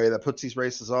to everybody that puts these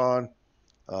races on.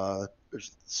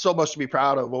 There's so much to be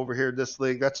proud of over here in this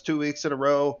league. That's 2 weeks in a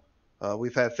row.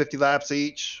 We've had 50 laps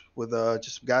each with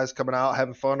just some guys coming out,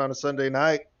 having fun on a Sunday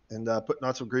night, and putting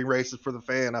on some green races for the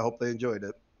fan. I hope they enjoyed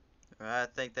it. I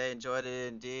think they enjoyed it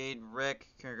indeed. Rick,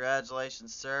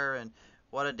 congratulations, sir. And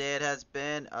what a day it has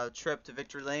been. A trip to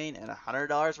victory lane and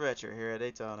 $100 richer here at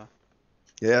Daytona.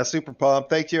 Yeah, super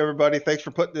pumped. Thank you, everybody. Thanks for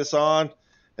putting this on,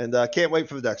 and can't wait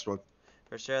for the next one.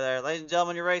 For sure there. Ladies and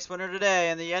gentlemen, your race winner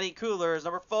today in the Yeti Coolers,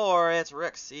 number 4, it's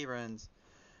Rick Seabrans.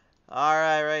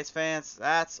 Alright, race fans,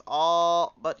 that's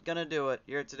all but gonna do it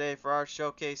here today for our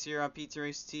showcase here on PTM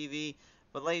Racing TV.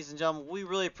 But ladies and gentlemen, we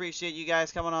really appreciate you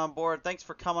guys coming on board. Thanks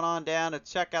for coming on down to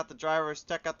check out the drivers,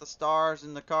 check out the stars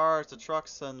in the cars, the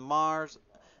trucks, and Mars.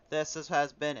 This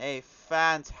has been a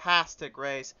fantastic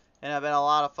race, and it's been a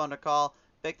lot of fun to call.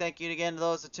 Big thank you again to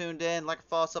those that tuned in. Like and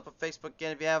follow us up on Facebook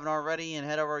again if you haven't already, and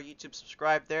head over to YouTube,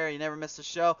 subscribe there. You never miss a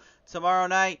show. Tomorrow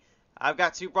night, I've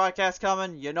got 2 broadcasts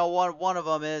coming. You know what one of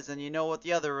them is, and you know what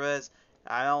the other is.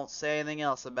 I don't say anything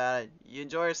else about it. You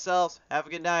enjoy yourselves. Have a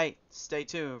good night. Stay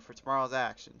tuned for tomorrow's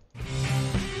action.